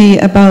appeals to me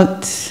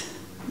about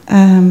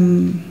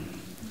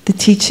the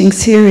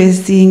teachings here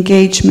is the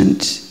engage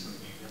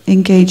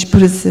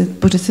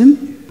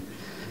Buddhism.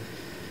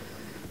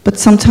 But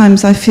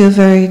sometimes I feel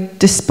very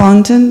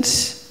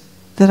despondent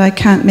that I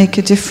can't make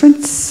a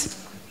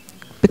difference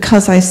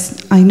because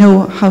I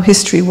know how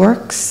history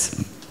works.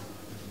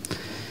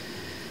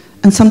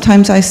 And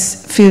sometimes I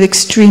feel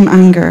extreme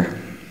anger.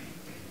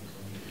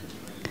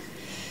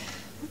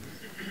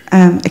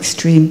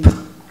 Extreme, but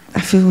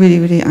I feel really,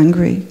 really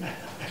angry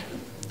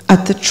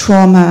at the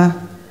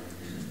trauma,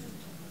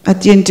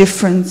 at the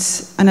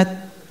indifference, and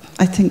at,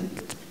 I think,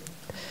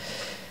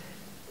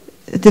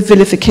 the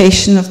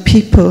vilification of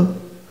people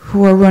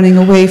who are running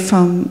away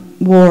from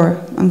war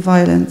and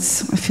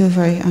violence. I feel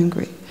very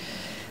angry.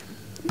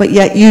 But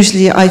yet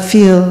usually I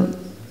feel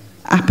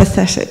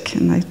apathetic,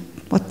 and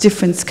what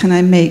difference can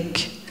I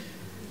make?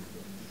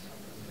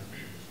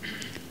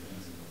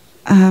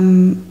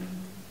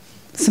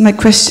 So my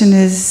question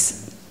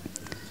is,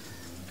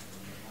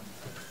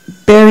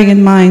 bearing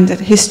in mind that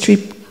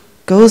history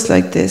goes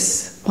like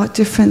this, what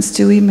difference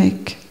do we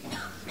make?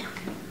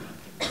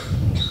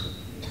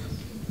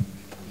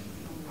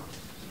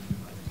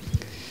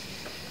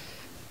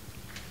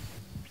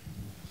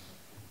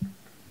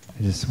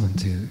 want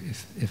to,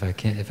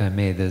 if I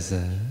may, there's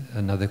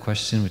another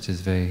question which is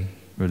very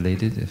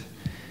related.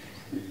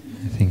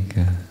 I think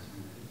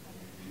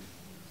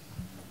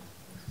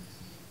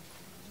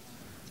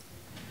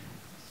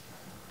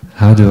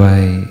how do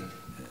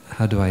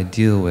I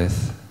deal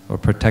with or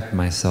protect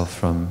myself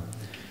from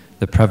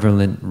the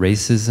prevalent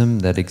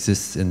racism that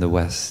exists in the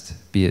West,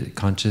 be it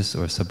conscious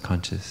or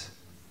subconscious?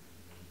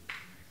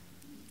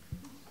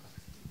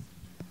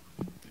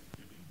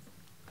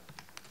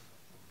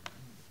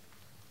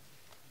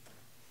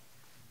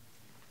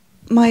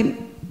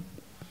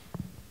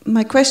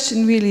 My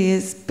question really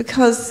is,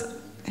 because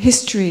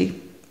history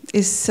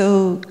is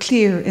so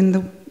clear in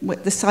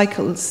the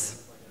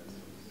cycles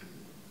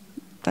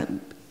that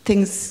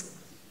things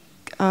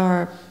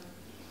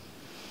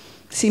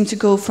seem to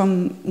go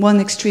from one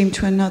extreme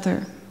to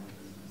another.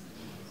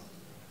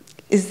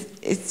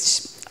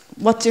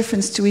 What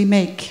difference do we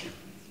make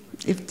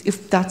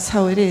if that's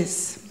how it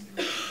is?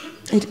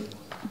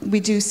 We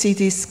do see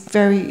these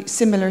very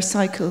similar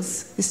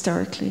cycles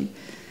historically.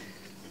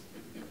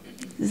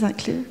 Is that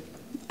clear?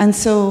 And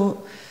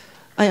so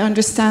I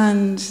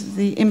understand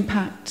the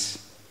impact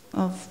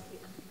of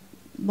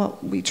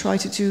what we try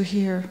to do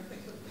here.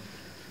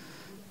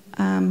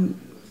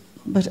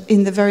 But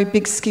in the very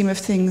big scheme of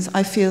things,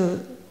 I feel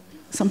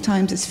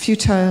sometimes it's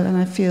futile, and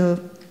I feel,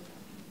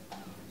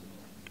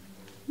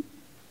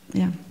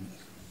 yeah,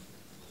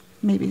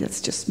 maybe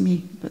that's just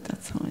me, but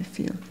that's how I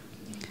feel.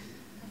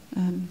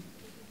 And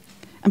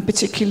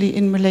particularly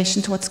in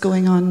relation to what's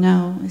going on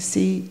now, I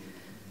see,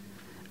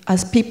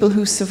 as people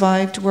who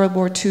survived World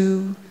War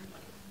II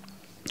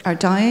are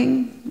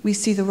dying, we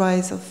see the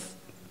rise of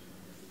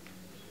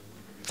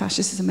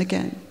fascism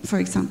again, for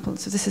example.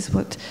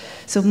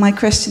 So my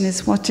question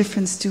is, what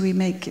difference do we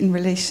make in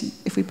relation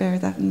if we bear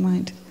that in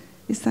mind?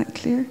 Is that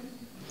clear?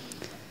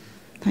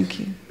 Thank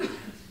you.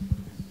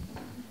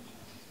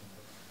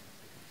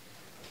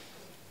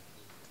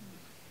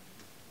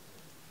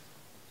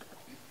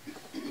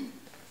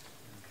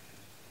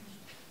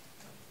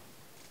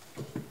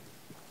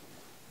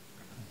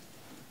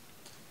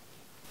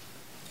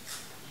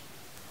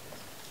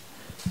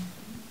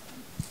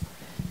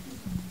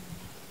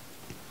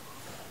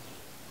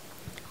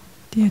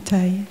 Dear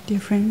Thai, dear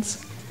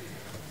friends,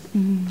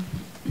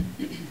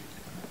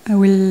 I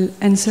will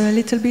answer a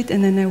little bit,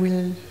 and then I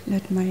will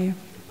let my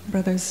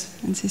brothers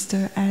and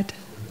sisters add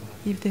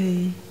if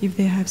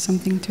they have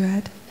something to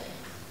add.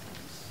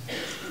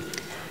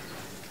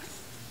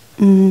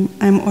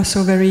 I'm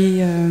also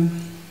very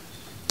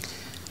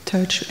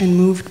touched and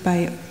moved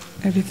by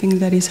everything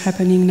that is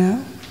happening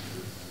now.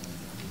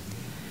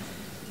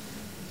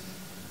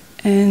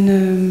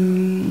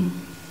 And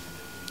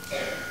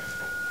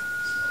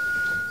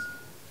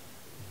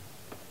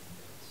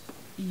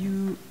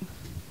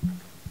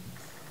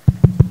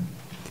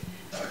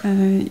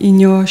in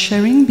your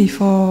sharing,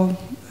 before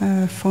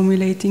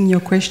formulating your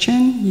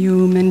question,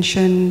 you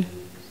mentioned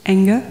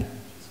anger.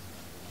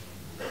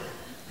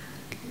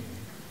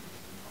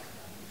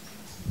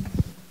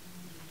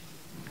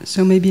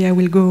 So maybe I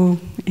will go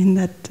in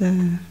that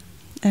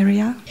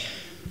area.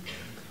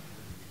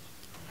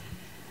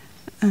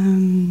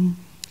 In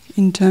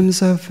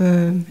terms of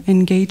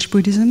engaged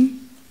Buddhism,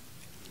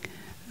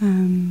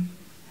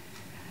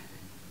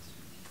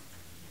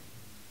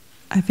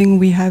 I think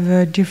we have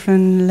a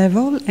different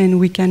level, and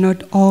we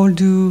cannot all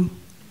do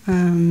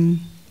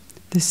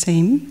the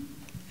same.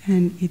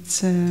 And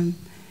it's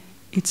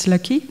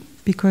lucky,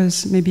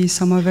 because maybe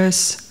some of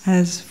us,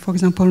 as for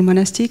example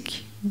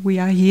monastic, we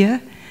are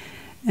here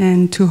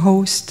and to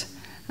host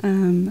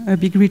a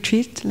big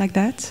retreat like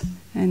that,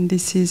 and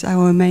this is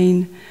our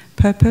main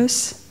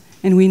purpose,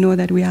 and we know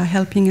that we are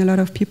helping a lot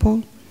of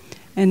people.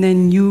 And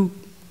then you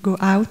go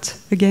out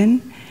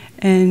again,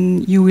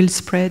 and you will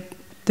spread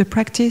the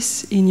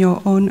practice in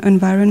your own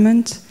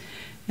environment,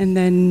 and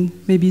then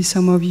maybe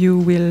some of you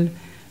will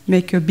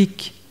make a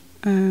big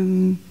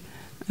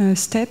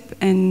step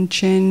and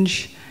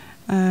change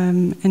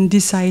and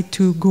decide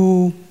to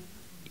go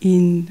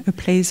in a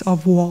place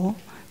of war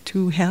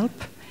to help,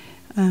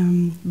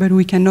 but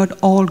we cannot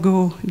all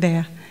go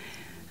there.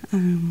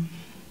 And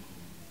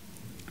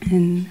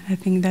I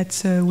think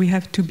that's we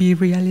have to be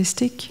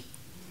realistic.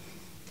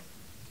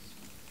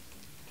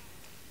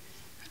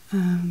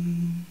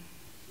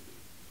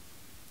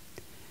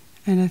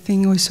 And I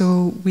think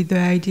also with the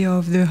idea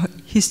of the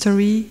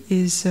history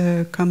is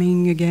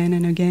coming again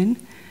and again,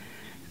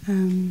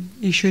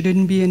 it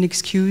shouldn't be an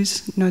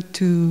excuse not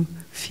to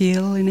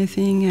feel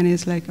anything, and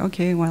it's like,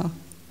 okay, well,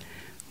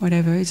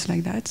 whatever, it's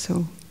like that.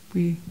 So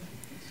we,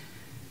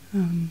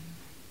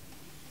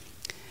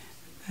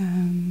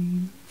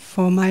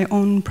 for my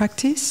own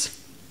practice,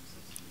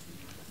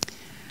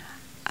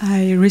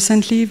 I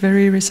recently,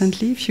 very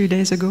recently, a few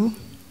days ago,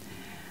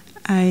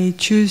 I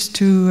choose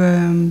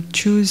to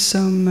choose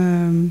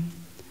some.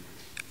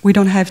 We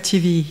don't have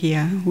TV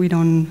here. We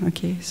don't.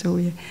 Okay, so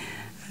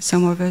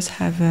some of us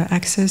have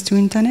access to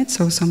internet,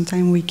 so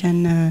sometimes we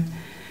can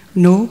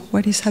know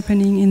what is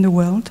happening in the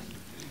world,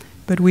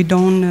 but we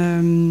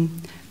don't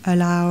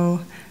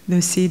allow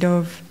the seed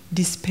of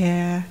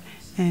despair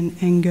and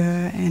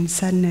anger and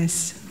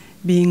sadness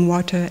being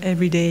watered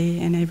every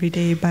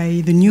day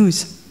by the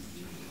news.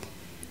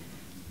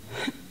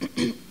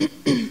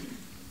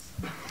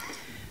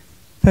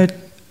 But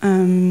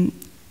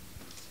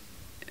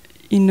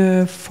in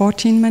a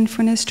 14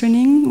 mindfulness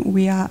training,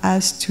 we are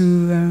asked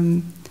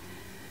to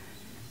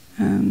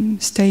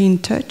stay in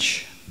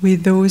touch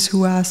with those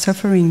who are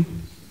suffering.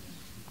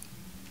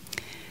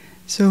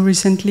 So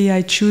recently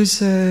I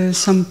choose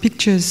some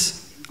pictures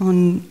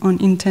on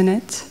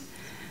internet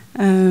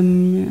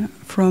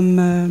from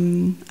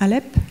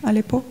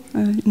Aleppo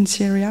in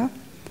Syria,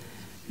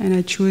 and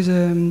I choose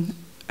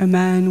a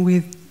man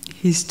with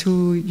his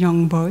 2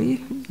 young boys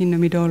in the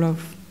middle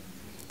of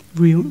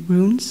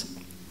ruins.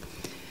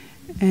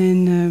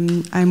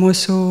 And I'm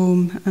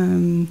also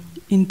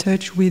in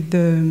touch with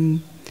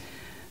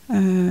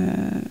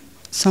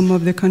some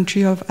of the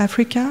country of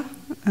Africa,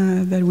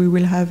 that we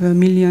will have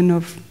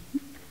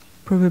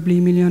probably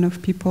a million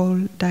of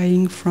people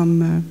dying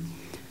from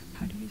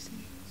how do you say?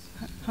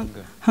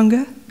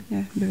 Hunger,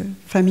 yeah, the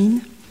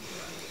famine.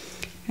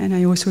 And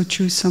I also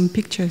choose some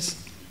pictures.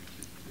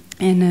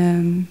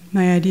 And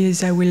my idea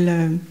is I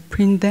will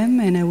print them,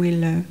 and I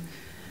will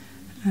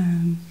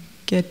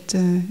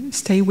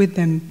stay with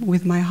them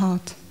with my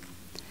heart.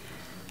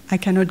 I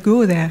cannot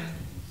go there,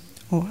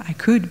 or I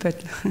could,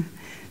 but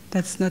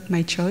that's not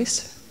my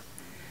choice.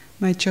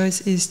 My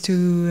choice is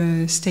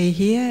to stay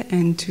here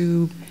and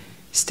to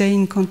stay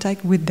in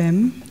contact with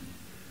them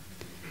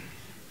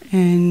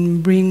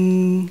and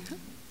bring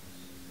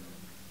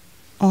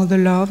all the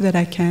love that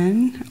I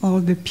can, all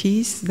the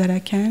peace that I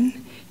can,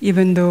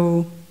 even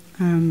though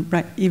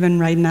even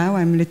right now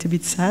I'm a little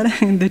bit sad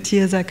and the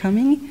tears are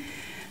coming.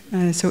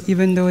 So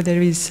even though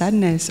there is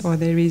sadness, or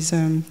there is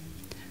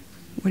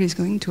what is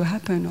going to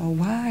happen, or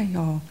why,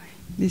 or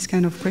this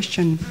kind of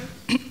question,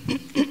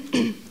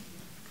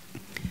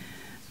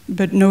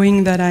 but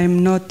knowing that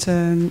I'm not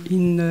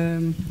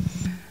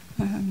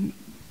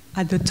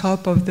at the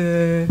top of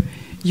the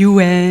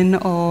UN,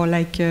 or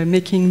like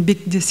making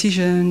big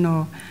decision,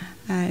 or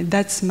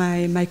that's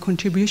my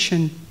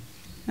contribution.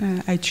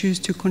 I choose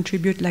to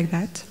contribute like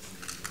that.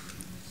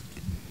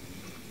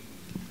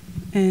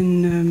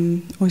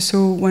 And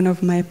also one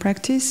of my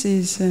practice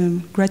is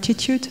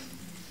gratitude.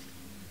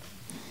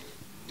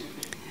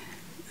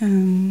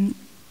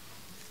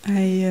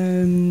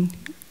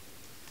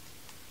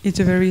 It's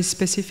very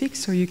specific,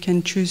 so you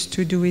can choose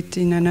to do it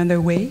in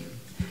another way,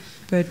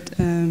 but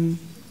and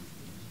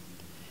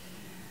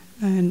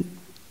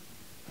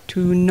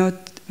to not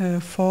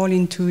fall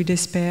into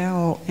despair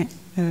or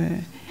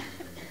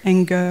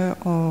anger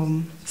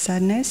or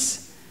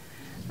sadness.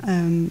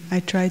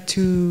 I try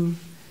to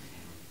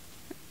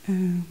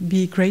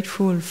be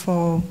grateful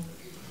for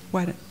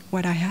what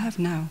I have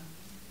now,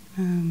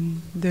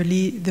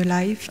 the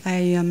life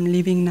I am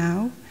living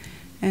now,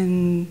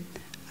 and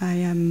I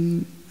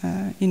am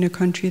in a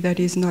country that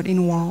is not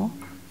in war,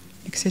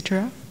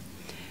 etc.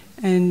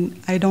 And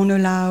I don't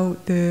allow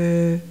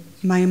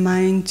my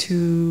mind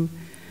to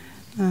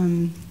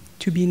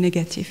be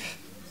negative,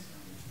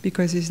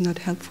 because it's not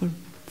helpful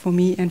for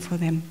me and for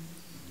them.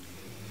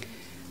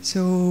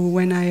 So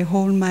when I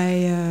hold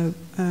my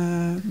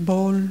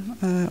bowl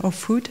of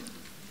food,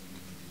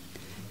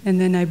 and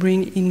then I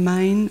bring in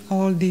mind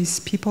all these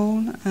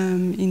people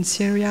in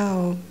Syria,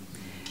 or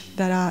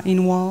that are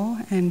in war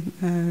and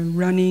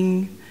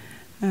running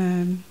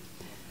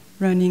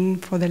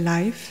for their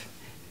life,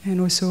 and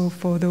also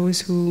for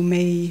those who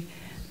may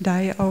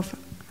die of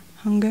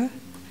hunger.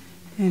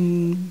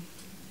 And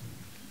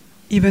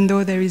even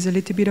though there is a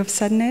little bit of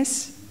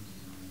sadness,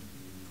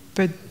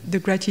 but the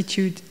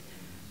gratitude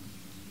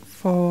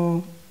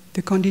for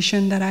the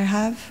condition that I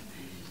have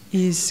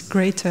is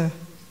greater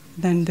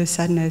than the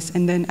sadness,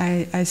 and then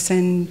I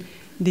send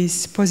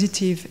this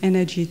positive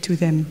energy to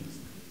them.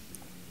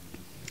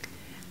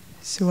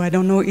 So I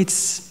don't know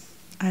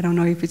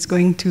if it's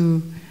going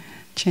to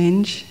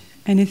change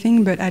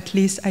anything, but at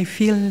least I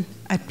feel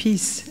at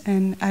peace,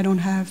 and I don't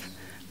have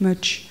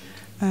much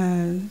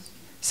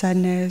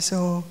sadness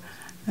or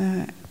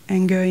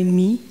anger in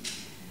me,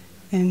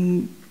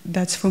 and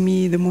that's for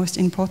me the most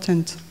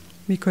important.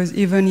 Because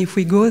even if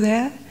we go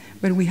there,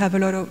 but we have a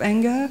lot of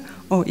anger,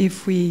 or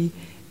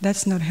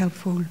that's not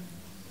helpful.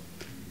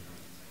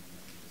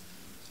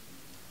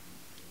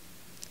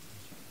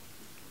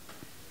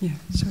 Yeah,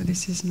 so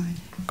this is my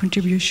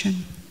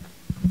contribution.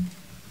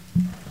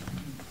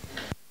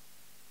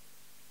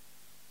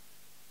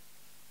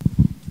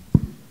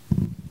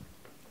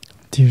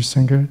 Dear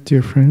Sangha,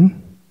 dear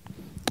friend,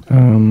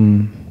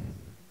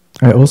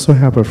 I also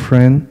have a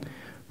friend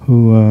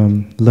who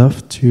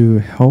loved to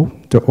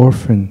help the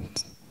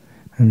orphans.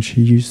 And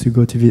she used to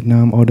go to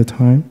Vietnam all the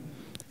time.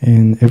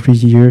 And every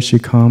year she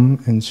come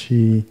and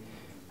she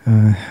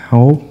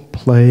help,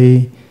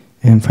 play,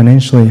 and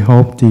financially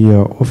help the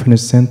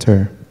orphanage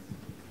center.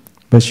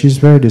 But she's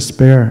very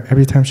despair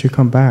every time she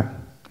come back,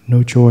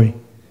 no joy.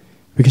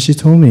 Because she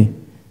told me,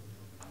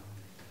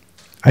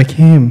 I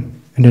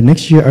came, and the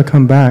next year I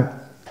come back,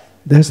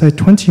 there's like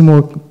 20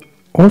 more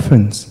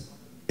orphans.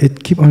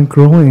 it keep on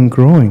growing and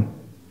growing.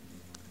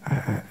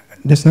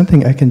 There's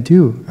nothing I can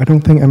do. I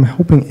don't think I'm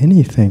helping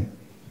anything.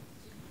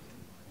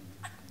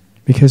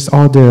 Because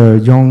all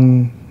the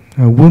young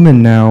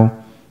women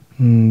now,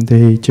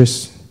 they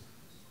just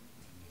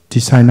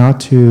decide not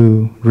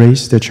to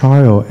raise the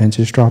child and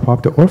just drop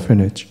off the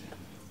orphanage.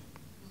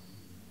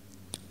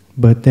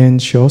 But then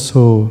she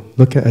also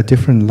look at a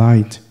different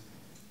light.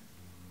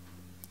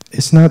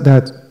 It's not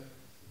that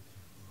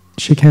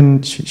she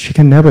can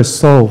never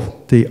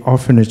solve the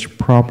orphanage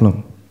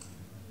problem.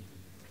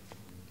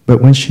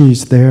 But when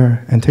she's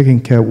there and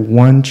taking care of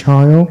one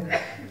child,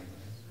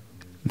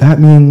 that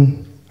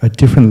means a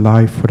different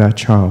life for that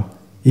child.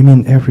 It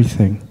means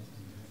everything.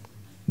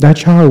 That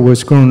child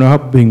was grown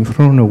up being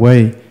thrown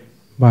away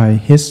by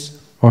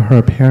his or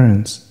her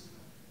parents.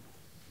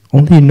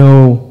 Only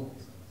know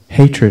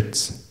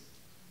hatreds.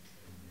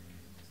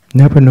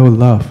 Never know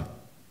love.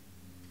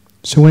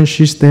 So when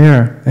she's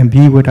there and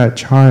be with that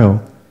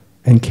child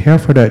and care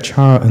for that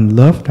child and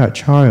love that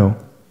child,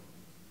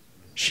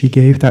 she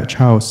gave that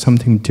child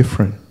something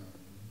different.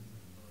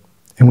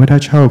 And when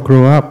that child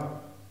grow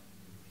up,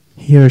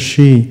 he or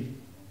she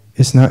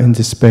is not in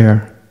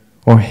despair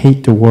or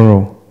hate the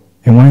world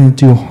and want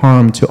to do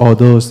harm to all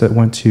those that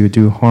want to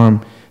do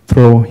harm,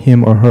 throw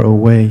him or her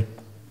away.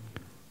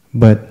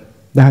 But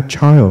that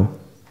child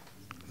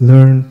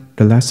learned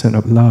the lesson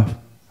of love,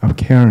 of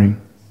caring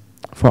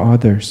for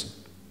others,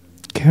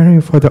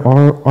 caring for the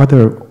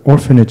other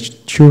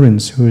orphanage children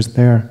who is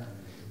there,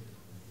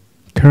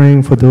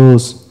 caring for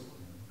those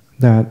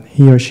that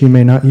he or she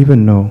may not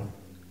even know,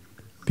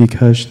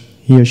 because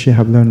he or she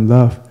have learned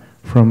love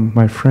from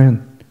my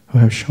friend who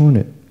have shown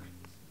it.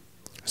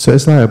 So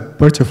it's like a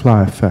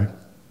butterfly effect.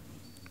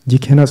 You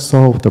cannot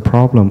solve the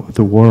problem of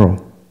the world,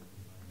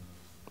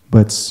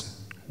 but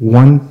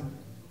one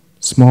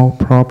small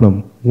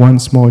problem, one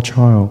small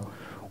child,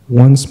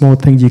 one small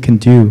thing you can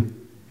do,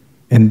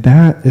 and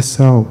that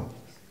itself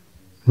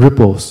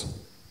ripples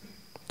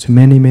to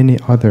many, many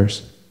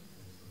others.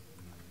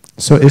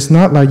 So it's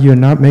not like you're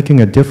not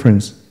making a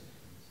difference.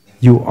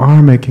 You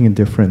are making a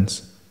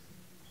difference.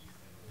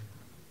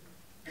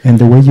 And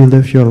the way you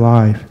live your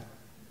life,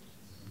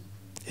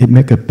 it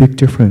makes a big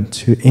difference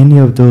to any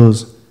of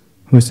those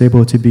who is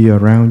able to be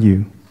around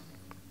you.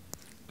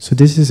 So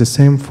this is the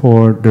same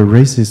for the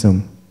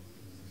racism.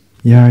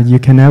 Yeah, you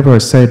can never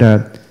say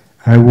that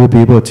I will be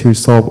able to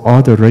solve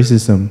all the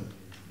racism.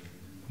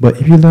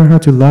 But if you learn how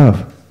to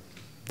love,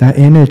 that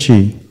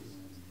energy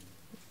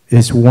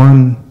is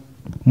one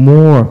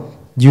more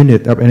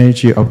unit of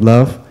energy of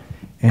love,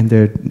 and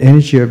the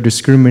energy of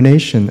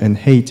discrimination and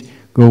hate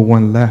go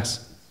one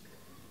less.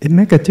 It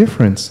makes a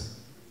difference,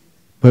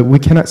 but we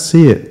cannot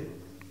see it.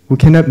 We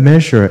cannot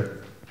measure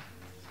it.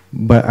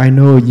 But I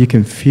know you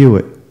can feel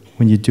it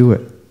when you do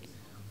it.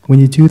 When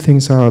you do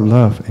things out of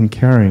love and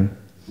caring,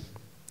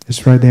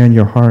 it's right there in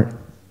your heart.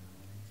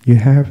 You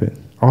have it.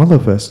 All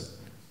of us.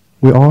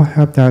 We all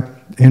have that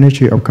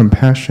energy of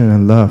compassion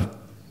and love.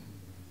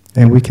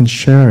 And we can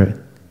share it.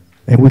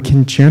 And we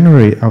can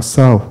generate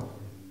ourselves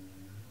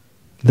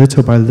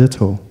little by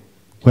little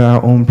with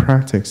our own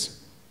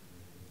practice.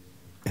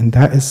 And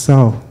that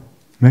itself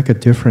makes a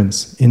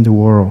difference in the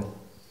world.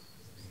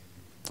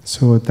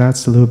 So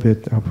that's a little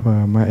bit of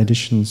my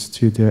additions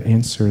to the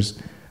answers.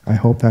 I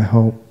hope that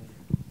helped.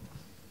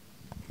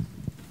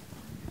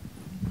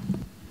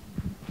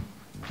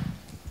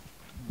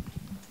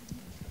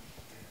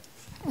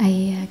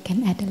 I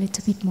can add a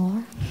little bit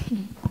more.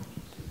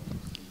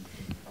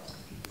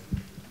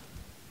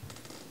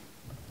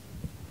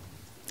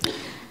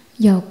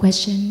 Your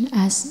question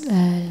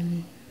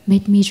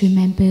made me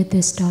remember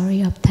the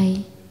story of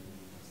Thầy,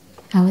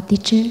 our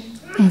teacher,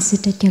 and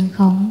Sister Chân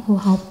Khong, who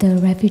helped the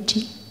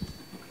refugee.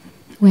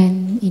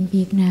 When in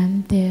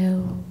Vietnam there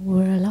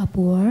were a lot of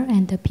war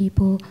and the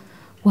people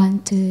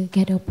want to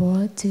get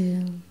abroad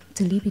to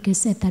leave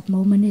because at that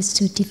moment it's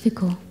too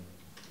difficult.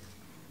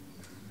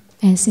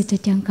 And Sister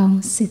Chân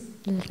Khong sits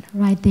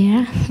right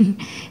there.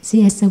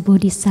 She is a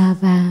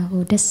bodhisattva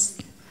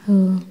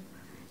who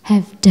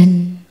have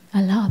done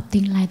a lot of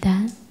things like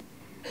that.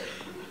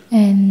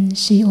 And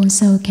she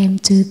also came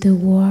to the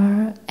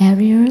war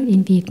area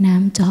in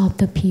Vietnam to help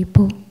the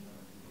people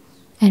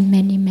and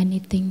many, many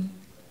things.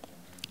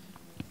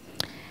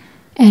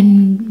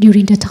 And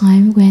during the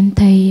time when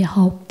they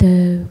helped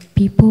the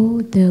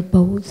people,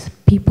 both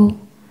people,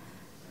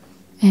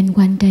 and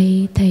one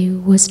day they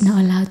was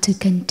not allowed to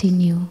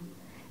continue,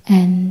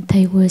 and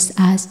they was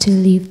asked to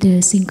leave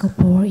the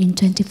Singapore in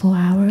 24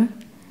 hours.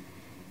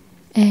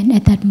 And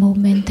at that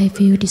moment they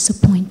feel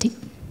disappointed,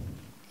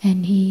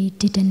 and he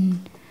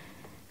didn't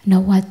know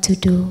what to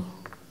do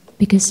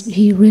because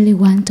he really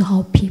wanted to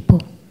help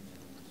people.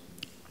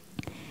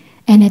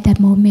 And at that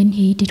moment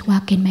he did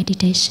walk in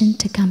meditation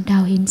to calm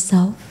down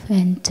himself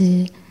and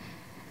to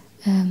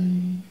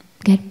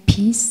get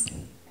peace.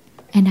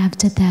 And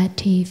after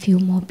that he feel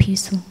more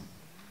peaceful.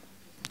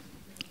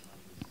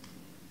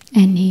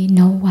 And he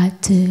know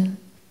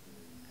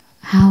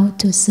how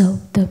to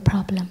solve the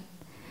problem.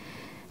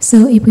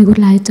 So if we would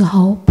like to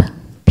help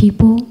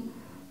people,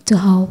 to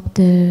help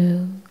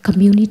the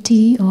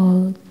community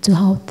or to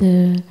help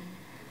the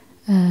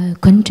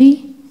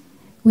country,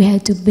 we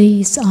have to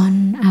base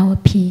on our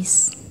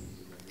peace,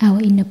 our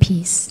inner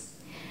peace.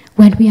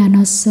 When we are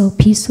not so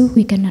peaceful,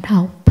 we cannot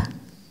help.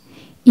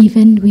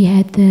 Even we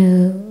have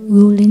the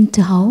willing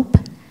to help,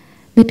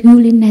 but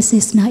willingness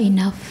is not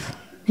enough.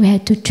 We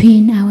have to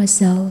train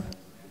ourselves.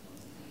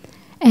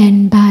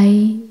 And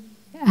by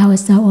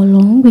ourselves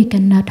alone, we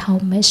cannot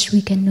help much,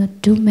 we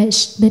cannot do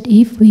much. But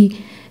if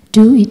we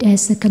do it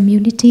as a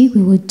community,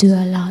 we will do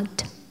a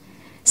lot.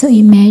 So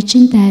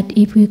imagine that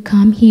if we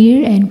come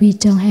here and we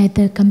don't have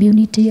the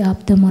community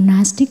of the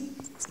monastic,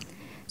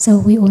 so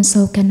we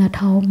also cannot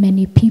help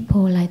many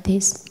people like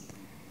this.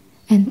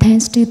 And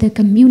thanks to the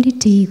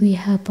community, we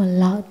have a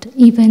lot.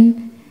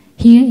 Even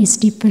here is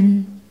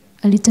different,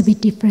 a little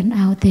bit different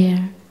out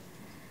there.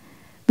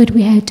 But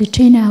we have to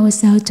train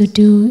ourselves to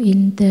do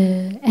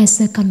as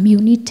a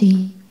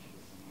community.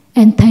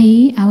 And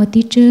Thầy, our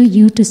teacher,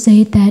 used to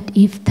say that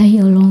if Thầy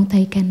alone,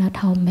 Thầy cannot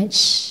help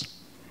much.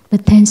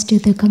 But thanks to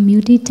the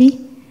community,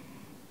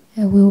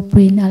 it will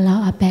bring a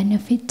lot of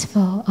benefit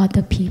for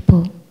other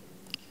people.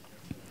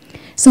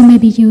 So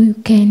maybe you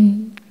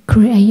can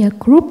create a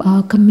group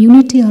or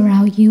community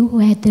around you who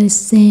have the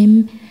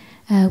same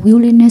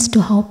willingness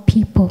to help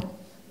people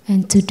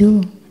and to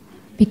do.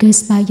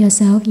 Because by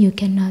yourself, you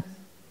cannot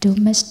do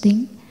much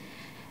thing.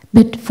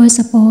 But first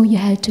of all, you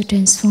have to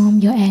transform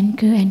your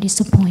anger and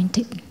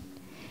disappointed.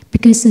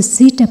 Because the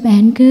seed of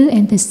anger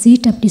and the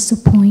seed of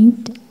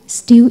disappointment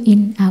still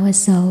in our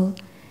soul.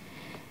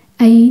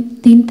 I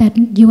think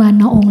that you are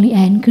not only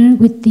angry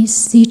with this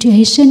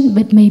situation,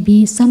 but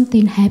maybe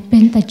something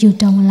happened that you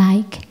don't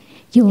like.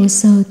 You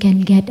also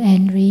can get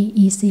angry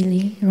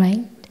easily,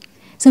 right?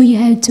 So you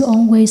have to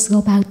always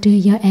go back to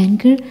your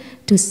anger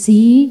to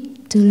see,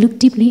 to look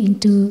deeply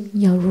into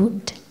your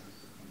root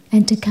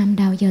and to calm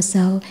down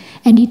yourself.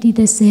 And it is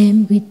the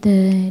same with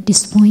the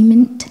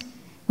disappointment.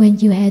 When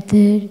you have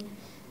the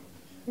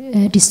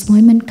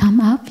disappointment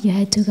come up, you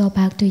have to go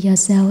back to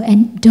yourself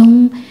and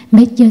don't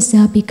make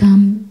yourself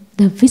become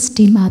the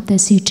victim of the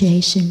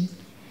situation.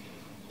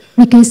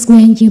 Because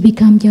when you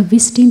become your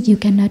victim, you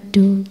cannot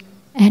do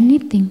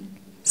anything.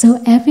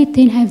 So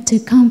everything has to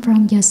come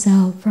from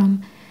yourself.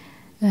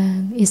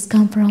 It's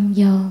come from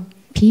your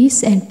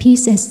peace, and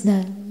peace is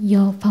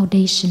your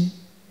foundation.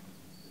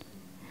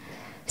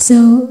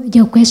 So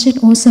your question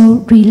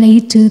also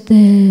relates to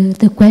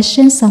the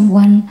question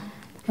someone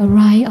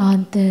write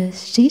on the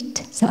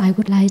sheet. So I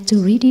would like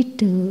to read it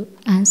to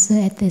answer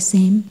at the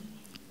same.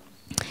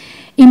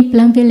 In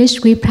Plum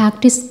Village, we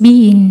practice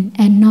being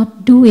and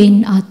not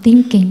doing or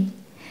thinking.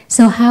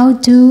 So how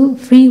do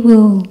free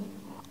will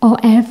or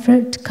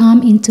effort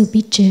come into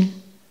picture?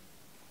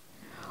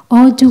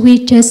 Or do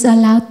we just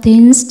allow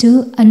things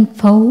to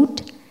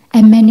unfold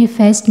and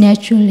manifest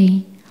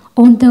naturally,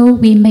 although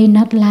we may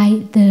not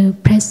like the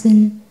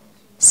present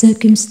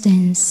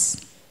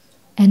circumstance?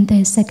 And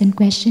the second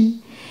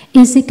question,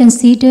 is it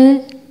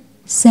considered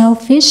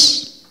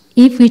selfish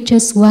if we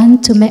just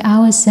want to make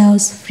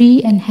ourselves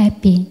free and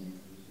happy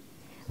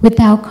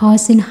without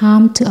causing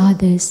harm to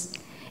others,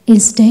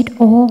 instead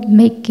of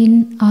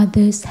making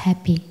others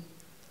happy?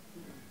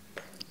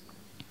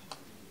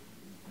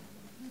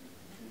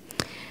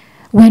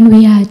 When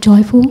we are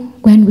joyful,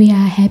 when we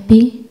are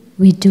happy,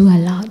 we do a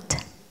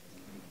lot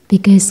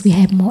because we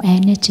have more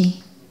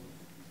energy.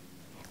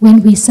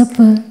 When we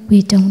suffer,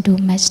 we don't do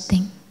much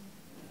thing.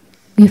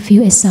 We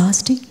feel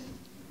exhausted.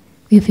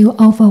 We feel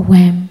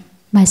overwhelmed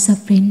by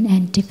suffering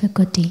and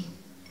difficulty.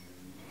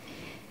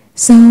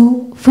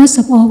 So first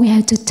of all, we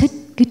have to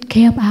take good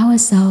care of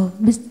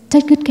ourselves.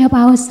 Take good care of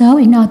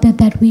ourselves in order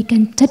that we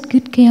can take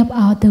good care of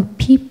other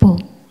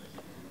people.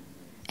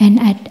 And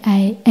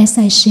as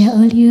I shared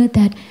earlier,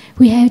 that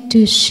we have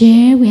to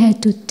share, we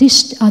have to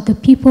teach other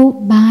people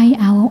by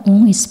our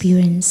own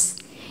experience.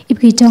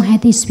 If we don't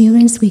have the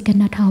experience, we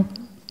cannot help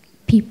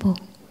people.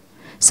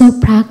 So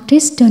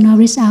practice to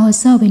nourish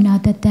ourselves in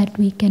order that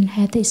we can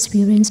have the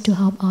experience to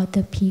help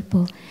other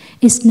people.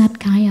 It's not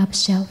kind of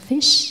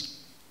selfish.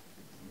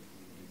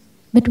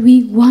 But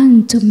we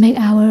want to make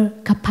our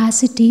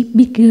capacity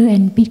bigger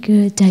and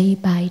bigger day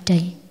by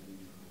day.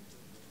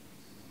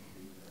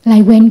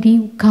 Like when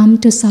we come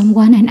to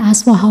someone and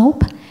ask for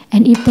help,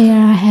 and if they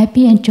are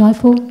happy and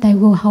joyful, they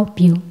will help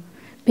you.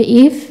 But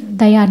if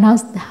they are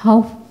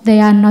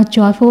not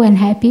joyful and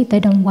happy, they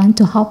don't want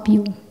to help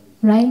you,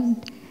 right?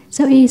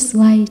 So it's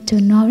why to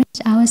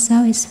nourish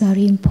ourselves is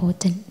very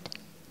important.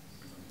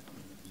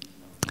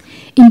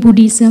 In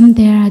Buddhism,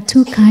 there are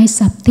two kinds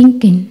of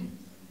thinking: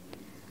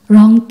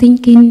 wrong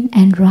thinking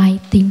and right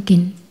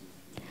thinking.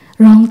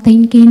 Wrong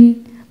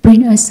thinking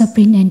brings us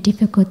suffering and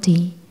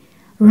difficulty.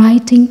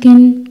 Right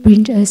thinking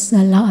brings us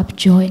a lot of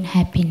joy and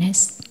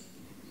happiness.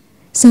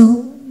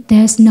 So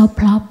there's no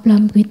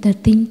problem with the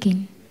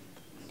thinking.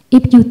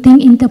 If you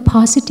think in the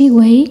positive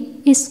way,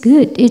 it's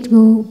good. It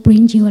will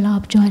bring you a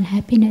lot of joy and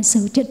happiness.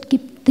 So just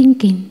keep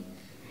thinking.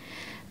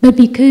 But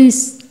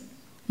because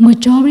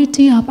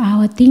majority of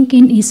our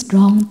thinking is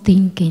wrong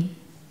thinking,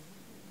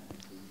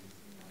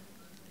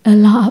 a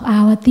lot of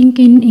our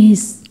thinking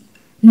is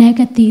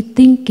negative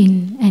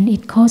thinking, and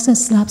it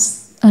causes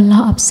a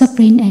lot of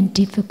suffering and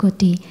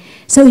difficulty.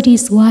 So it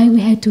is why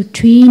we have to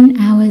train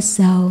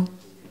ourselves,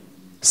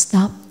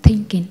 stop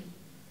thinking.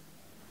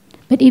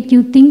 But if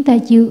you think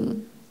that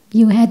you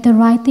had the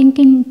right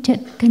thinking,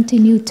 just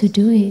continue to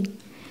do it.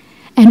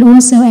 And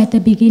also at the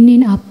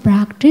beginning of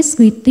practice,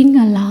 we think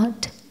a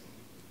lot.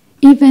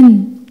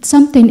 Even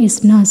something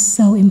is not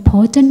so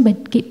important,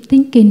 but keep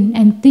thinking,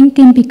 and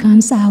thinking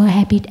becomes our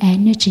habit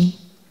energy.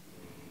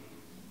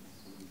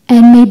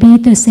 And maybe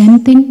the same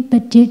thing,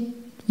 but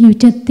you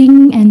just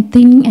think and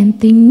think and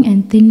think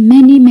and think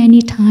many,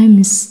 many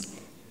times,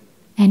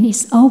 and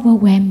it's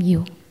overwhelmed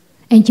you,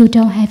 and you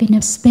don't have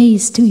enough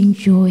space to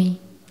enjoy.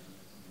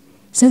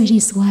 So it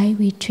is why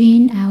we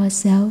train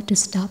ourselves to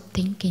stop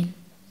thinking.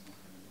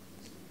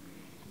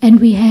 And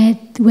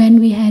when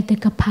we had the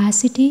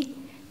capacity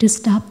to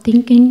stop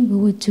thinking, we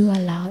would do a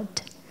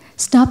lot.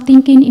 Stop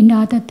thinking in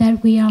order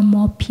that we are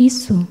more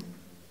peaceful.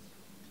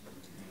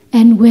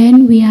 And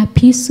when we are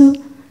peaceful,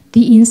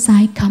 the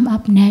insight come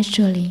up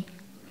naturally.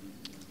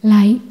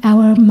 Like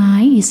our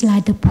mind is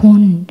like the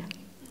pond.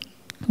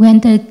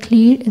 When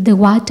the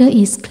water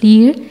is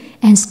clear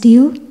and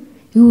still,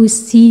 you will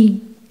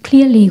see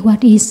clearly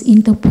what is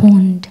in the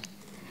pond.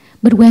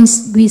 But when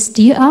we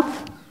stir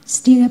up,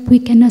 we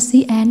cannot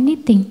see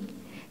anything.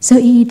 So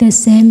it is the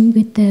same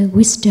with the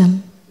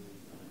wisdom.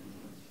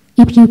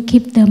 If you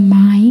keep the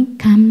mind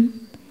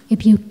calm,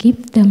 if you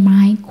keep the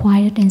mind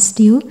quiet and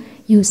still,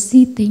 you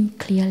see things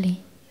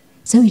clearly.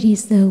 So it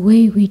is the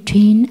way we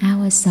train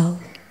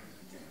ourselves.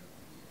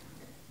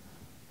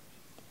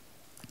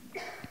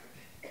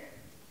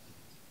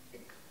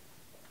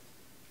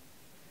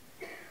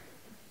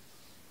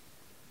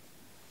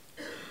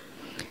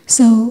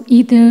 So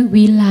either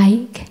we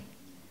like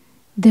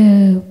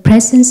the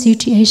present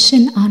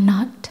situation or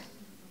not.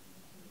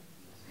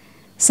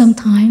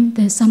 Sometimes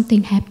there's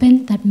something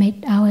happen that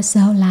make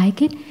ourselves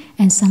like it,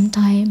 and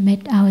sometimes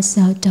make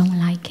ourselves don't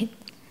like it.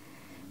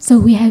 So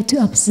we have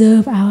to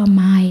observe our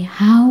mind,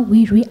 how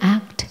we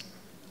react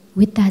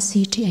with that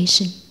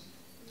situation.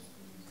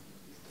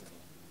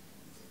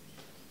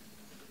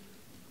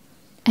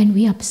 And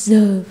we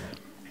observe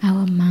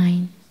our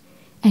mind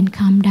and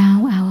calm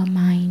down our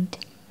mind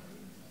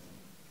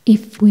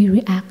if we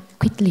react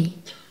quickly.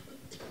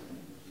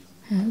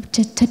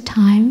 Just take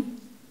time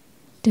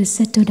to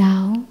settle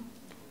down,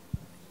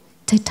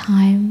 take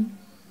time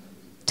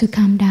to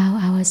calm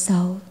down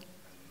ourselves.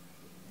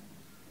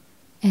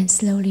 And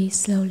slowly,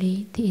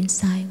 slowly, the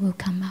insight will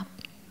come up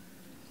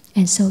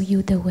and show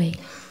you the way.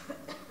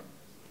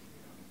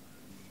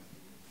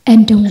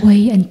 And don't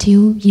wait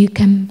until you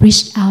can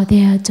reach out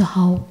there to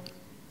help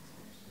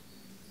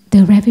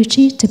the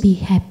refugee to be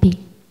happy.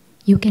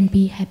 You can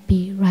be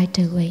happy right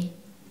away.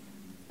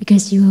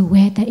 Because you are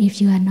aware that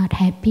if you are not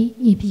happy,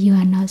 if you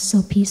are not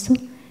so peaceful,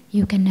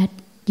 you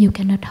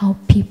cannot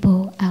help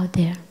people out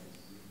there.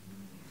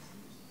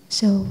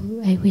 So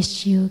I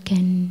wish you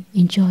can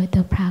enjoy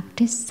the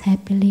practice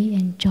happily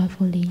and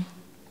joyfully,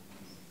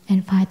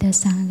 and find the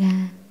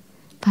Sangha,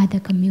 find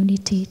the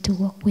community to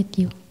work with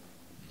you.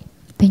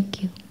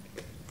 Thank you.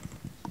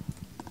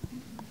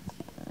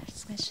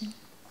 Next question.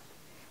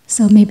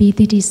 So maybe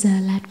this is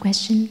the last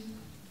question.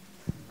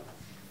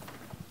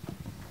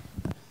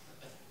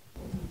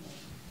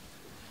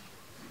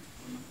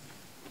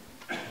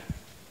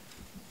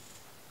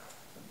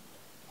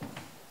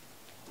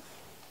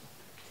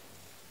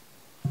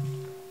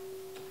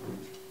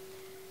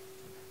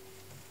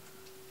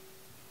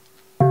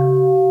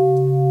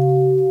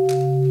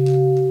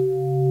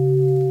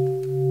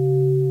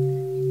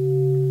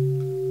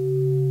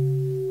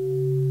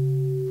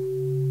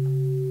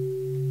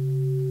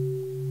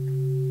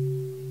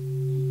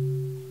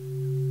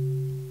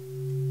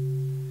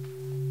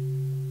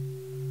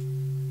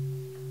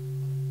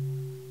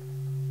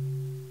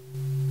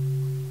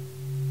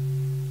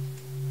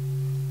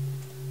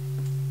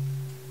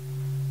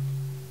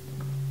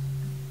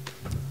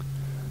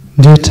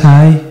 Dear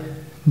Thai,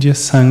 dear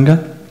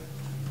Sangha,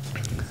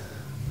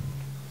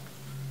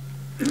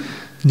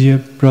 dear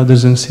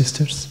brothers and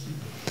sisters,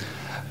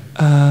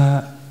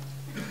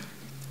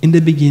 in the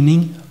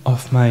beginning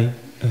of my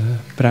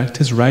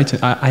practice,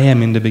 right? I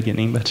am in the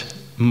beginning, but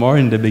more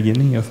in the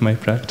beginning of my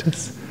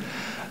practice,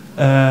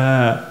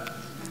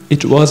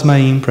 it was my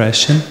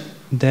impression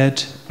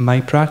that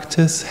my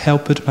practice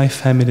helped my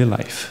family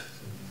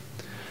life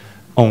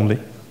only.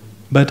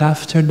 But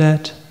after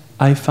that,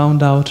 I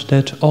found out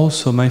that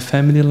also my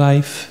family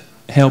life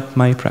helped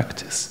my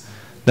practice,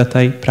 that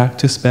I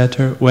practice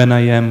better when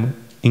I am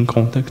in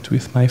contact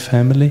with my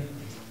family.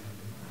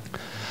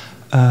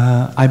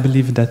 I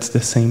believe that's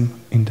the same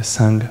in the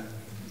Sangha.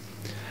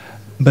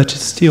 But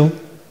still,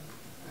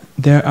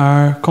 there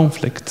are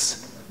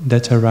conflicts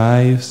that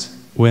arise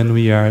when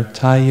we are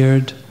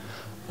tired,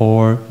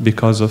 or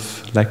because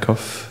of lack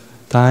of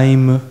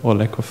time, or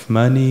lack of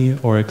money,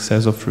 or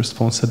excess of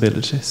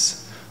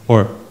responsibilities,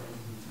 or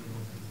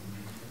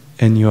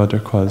any other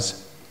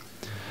cause.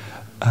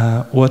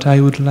 What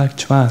I would like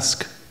to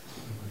ask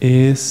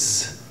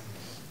is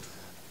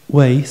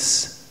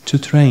ways to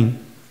train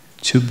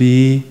to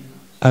be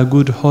a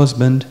good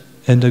husband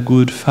and a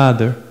good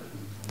father,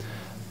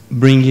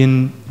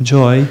 bringing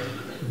joy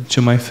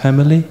to my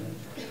family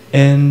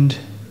and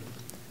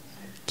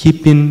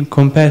keeping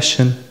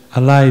compassion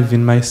alive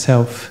in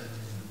myself,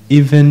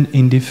 even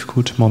in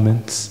difficult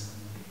moments.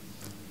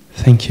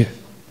 Thank you.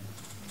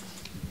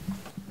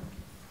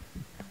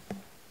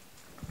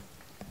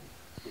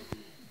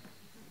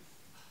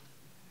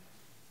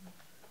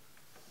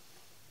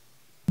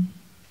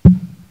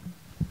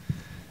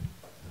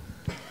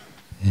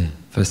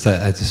 First,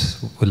 I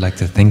just would like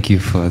to thank you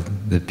for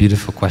the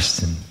beautiful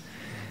question.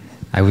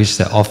 I wish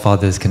that all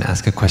fathers can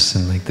ask a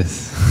question like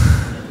this.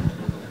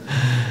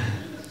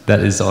 That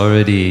is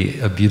already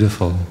a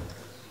beautiful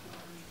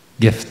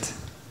gift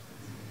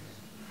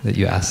that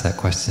you ask that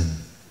question.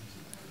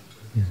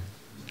 Yeah.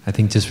 I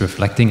think just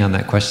reflecting on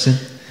that question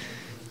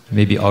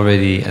may be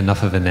already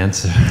enough of an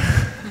answer.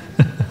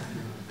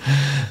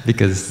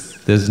 Because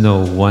there's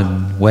no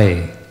one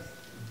way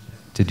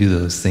to do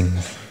those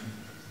things.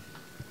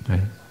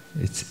 Right?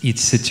 It's each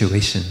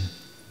situation.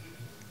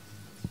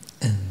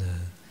 And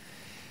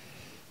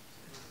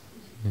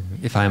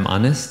if I'm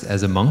honest,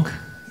 as a monk,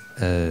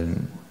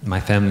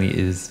 my family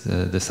is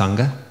the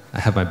Sangha.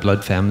 I have my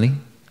blood family,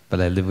 but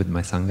I live with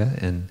my Sangha.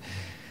 And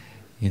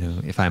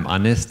if I'm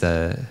honest,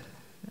 I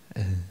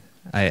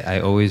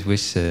always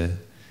wish that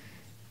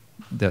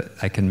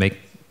I can make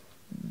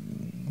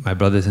my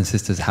brothers and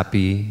sisters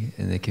happy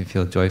and they can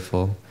feel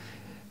joyful.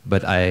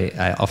 But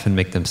I often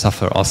make them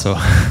suffer also.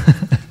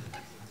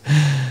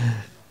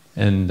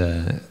 And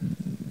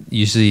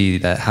usually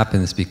that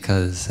happens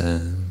because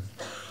I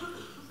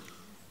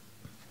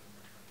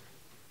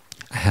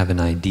have an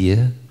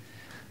idea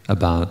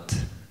about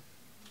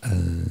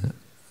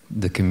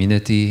the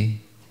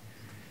community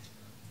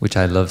which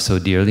I love so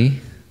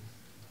dearly,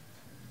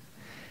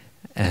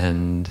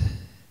 and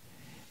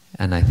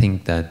I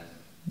think that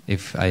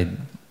if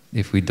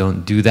we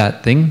don't do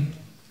that thing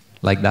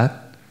like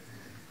that,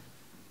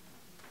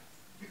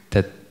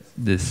 that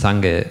the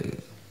Sangha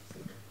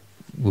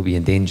will be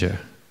in danger,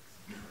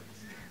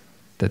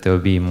 that there will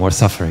be more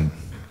suffering.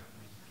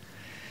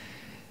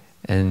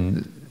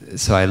 And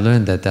so I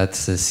learned that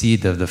that's the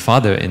seed of the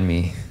father in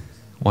me,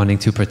 wanting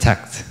to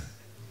protect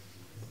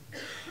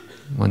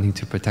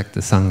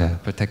the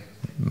Sangha, protect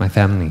my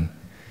family.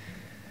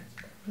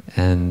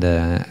 And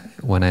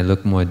when I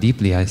look more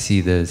deeply, I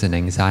see there's an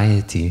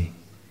anxiety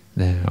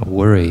there, a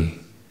worry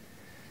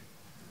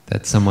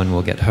that someone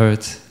will get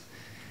hurt,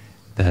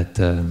 that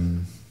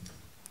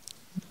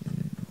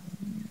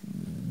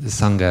the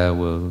Sangha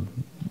will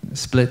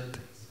split,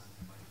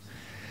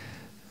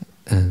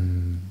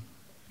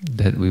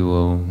 that we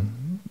will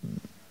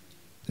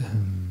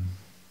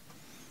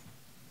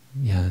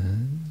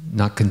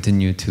not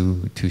continue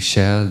to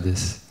share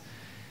this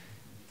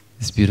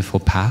beautiful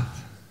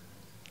path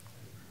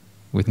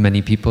with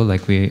many people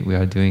like we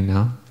are doing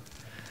now.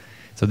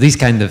 So these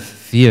kind of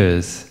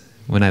fears,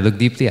 when I look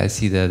deeply, I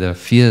see that there are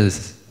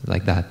fears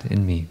like that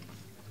in me.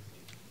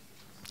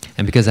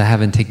 And because I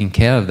haven't taken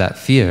care of that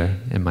fear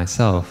in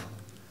myself,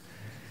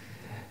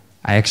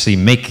 I actually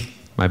make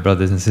my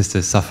brothers and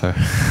sisters suffer.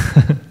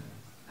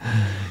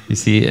 You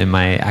see, in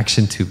my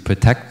action to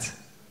protect,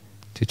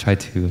 to try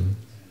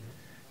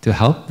to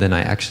help, then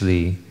I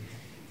actually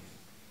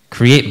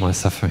create more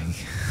suffering.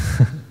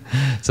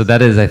 So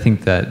that is, I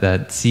think,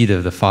 that seed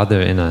of the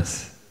Father in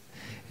us.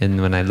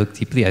 And when I look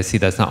deeply, I see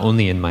that's not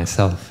only in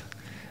myself.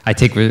 I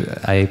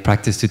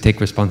practice to take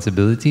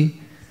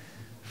responsibility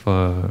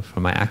for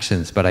my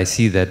actions, but I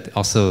see that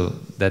also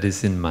that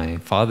is in my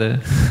father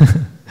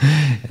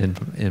and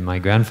in my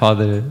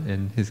grandfather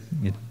and his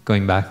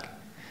going back,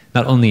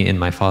 not only in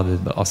my father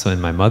but also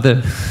in my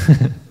mother,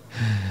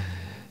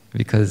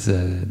 because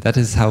that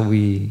is how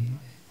we,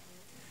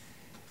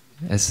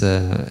 as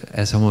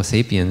Homo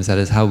sapiens, that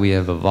is how we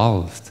have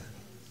evolved,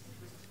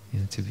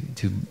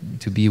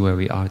 to be where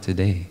we are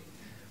today,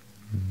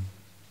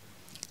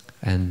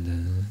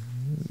 and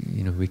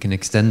we can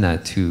extend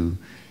that to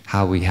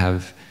how we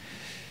have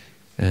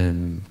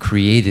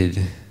created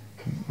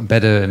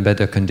better and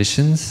better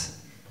conditions,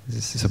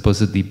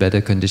 supposedly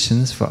better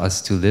conditions for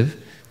us to live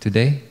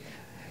today,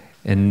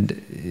 and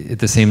at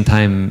the same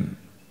time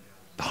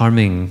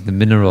harming the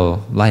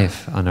mineral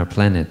life on our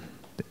planet,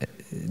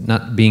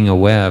 not being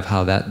aware of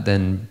how that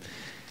then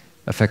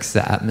affects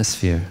the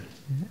atmosphere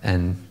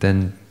and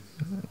then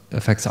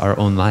affects our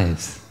own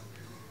lives.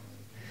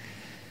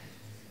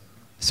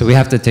 So we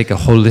have to take a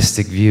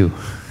holistic view.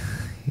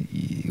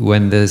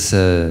 When there's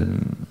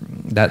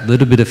that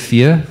little bit of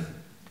fear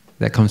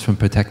that comes from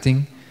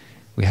protecting,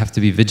 we have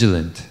to be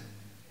vigilant.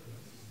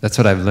 That's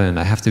what I've learned.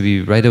 I have to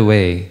be right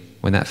away,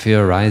 when that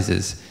fear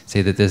arises,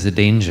 say that there's a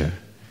danger.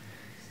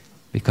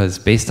 Because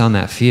based on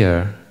that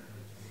fear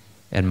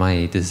and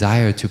my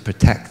desire to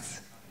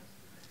protect,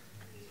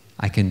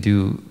 I can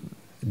do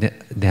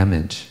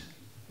damage.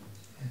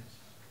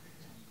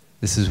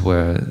 This is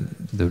where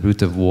the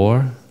root of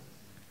war,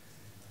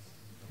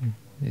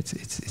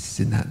 it's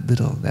in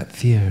that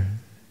fear,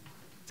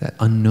 that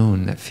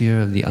unknown, that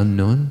fear of the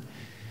unknown,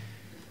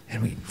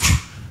 and we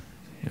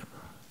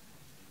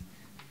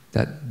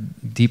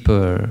that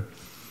deeper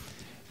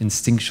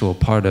instinctual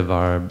part of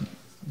our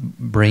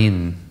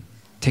brain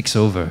takes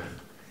over,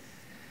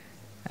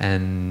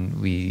 and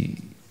we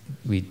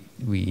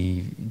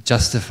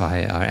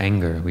justify our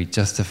anger, we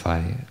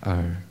justify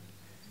our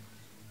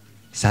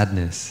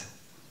sadness,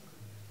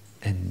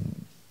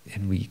 and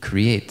we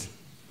create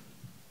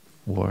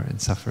war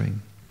and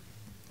suffering.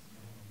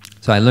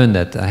 So I learned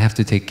that I have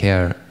to take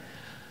care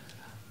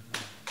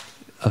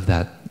of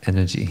that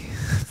energy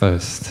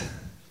first.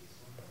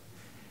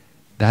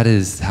 That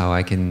is how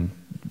I can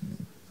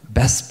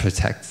best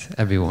protect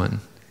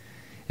everyone.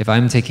 If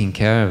I'm taking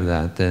care of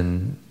that,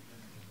 then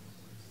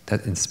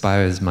that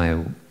inspires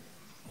my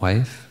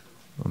wife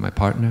or my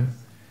partner,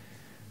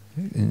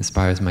 it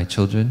inspires my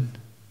children,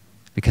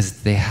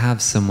 because they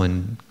have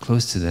someone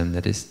close to them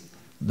that is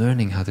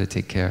learning how to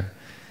take care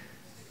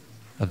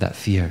of that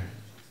fear,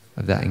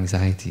 of that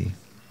anxiety.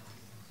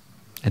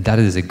 And that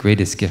is the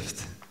greatest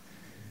gift.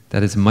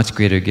 That is a much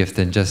greater gift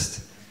than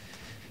just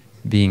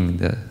being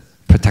the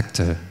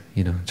protector,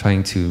 you know,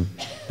 trying to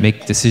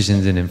make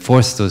decisions and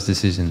enforce those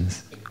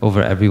decisions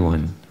over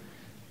everyone.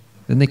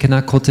 Then they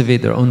cannot cultivate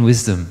their own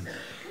wisdom.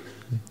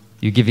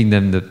 You're giving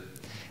them,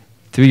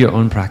 through your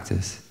own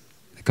practice,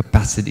 the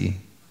capacity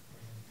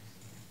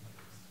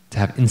to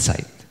have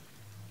insight,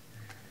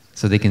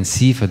 so they can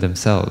see for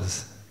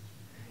themselves.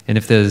 And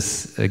if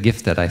there's a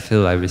gift that I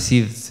feel I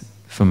received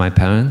from my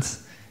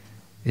parents,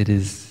 it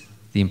is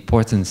the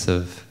importance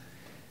of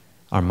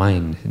our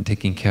mind and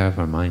taking care of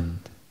our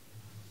mind,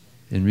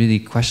 and really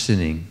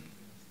questioning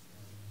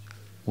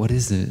what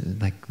is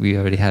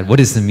what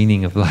is the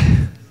meaning of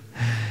life?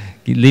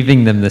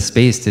 Leaving them the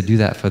space to do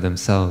that for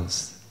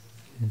themselves.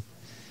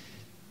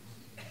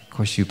 Of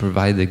course, you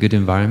provide the good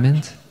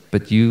environment,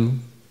 but you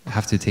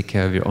have to take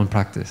care of your own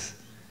practice.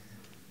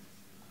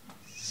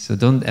 So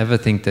don't ever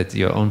think that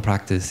your own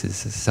practice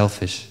is a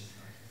selfish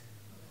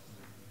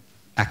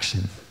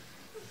action.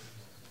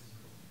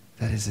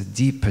 That is a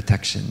deep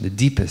protection, the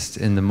deepest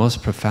and the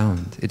most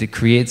profound. It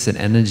creates an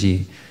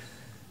energy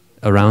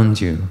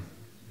around you,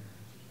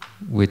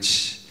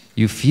 which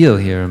you feel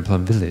here in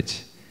Plum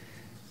Village.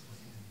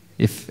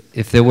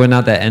 If there were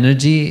not that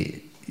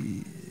energy,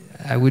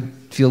 I would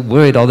feel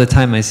worried all the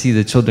time. I see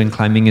the children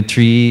climbing a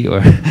tree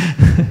or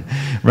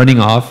running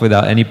off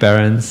without any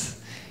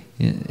parents.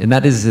 And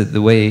that is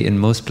the way in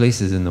most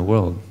places in the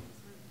world.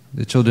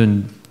 The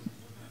children,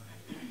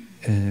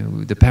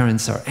 the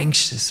parents are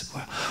anxious.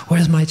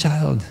 Where's my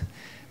child?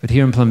 But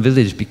here in Plum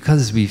Village,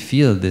 because we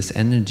feel this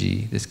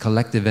energy, this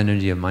collective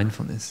energy of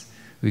mindfulness,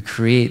 we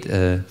create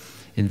an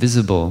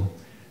invisible,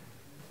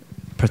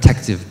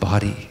 protective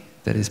body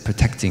that is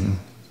protecting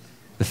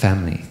the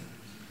family.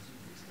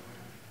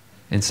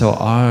 And so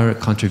our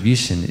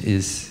contribution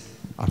is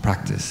our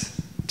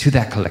practice to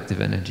that collective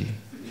energy.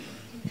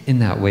 In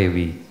that way,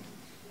 we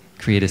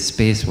create a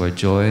space where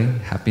joy,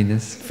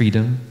 happiness,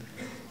 freedom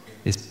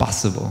is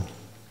possible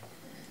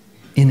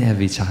in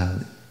every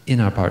child, in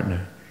our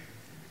partner.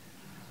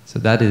 So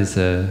that is,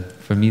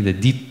 for me, the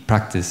deep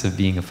practice of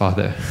being a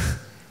father.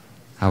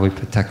 How we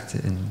protect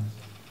and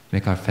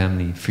make our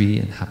family free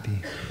and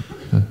happy.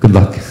 Good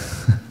luck.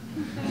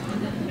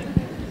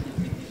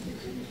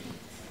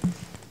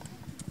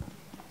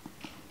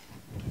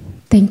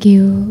 Thank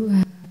you,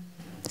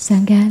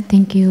 Sangha.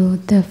 Thank you,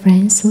 the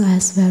friends who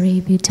asked very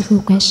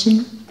beautiful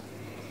question.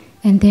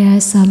 And there are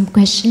some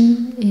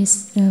question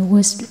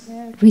was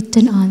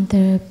written on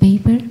the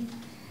paper.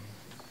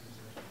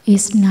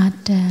 It's not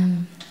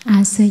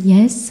answered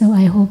yet, so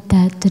I hope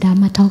that the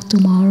Dharma talk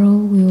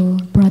tomorrow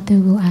brother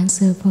will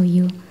answer for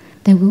you.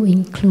 That will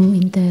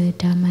include in the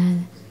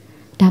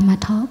Dharma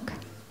talk.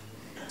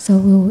 So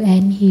we'll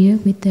end here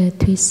with the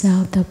 3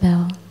 sound of the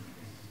bell.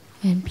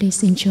 And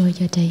please enjoy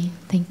your day.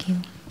 Thank you.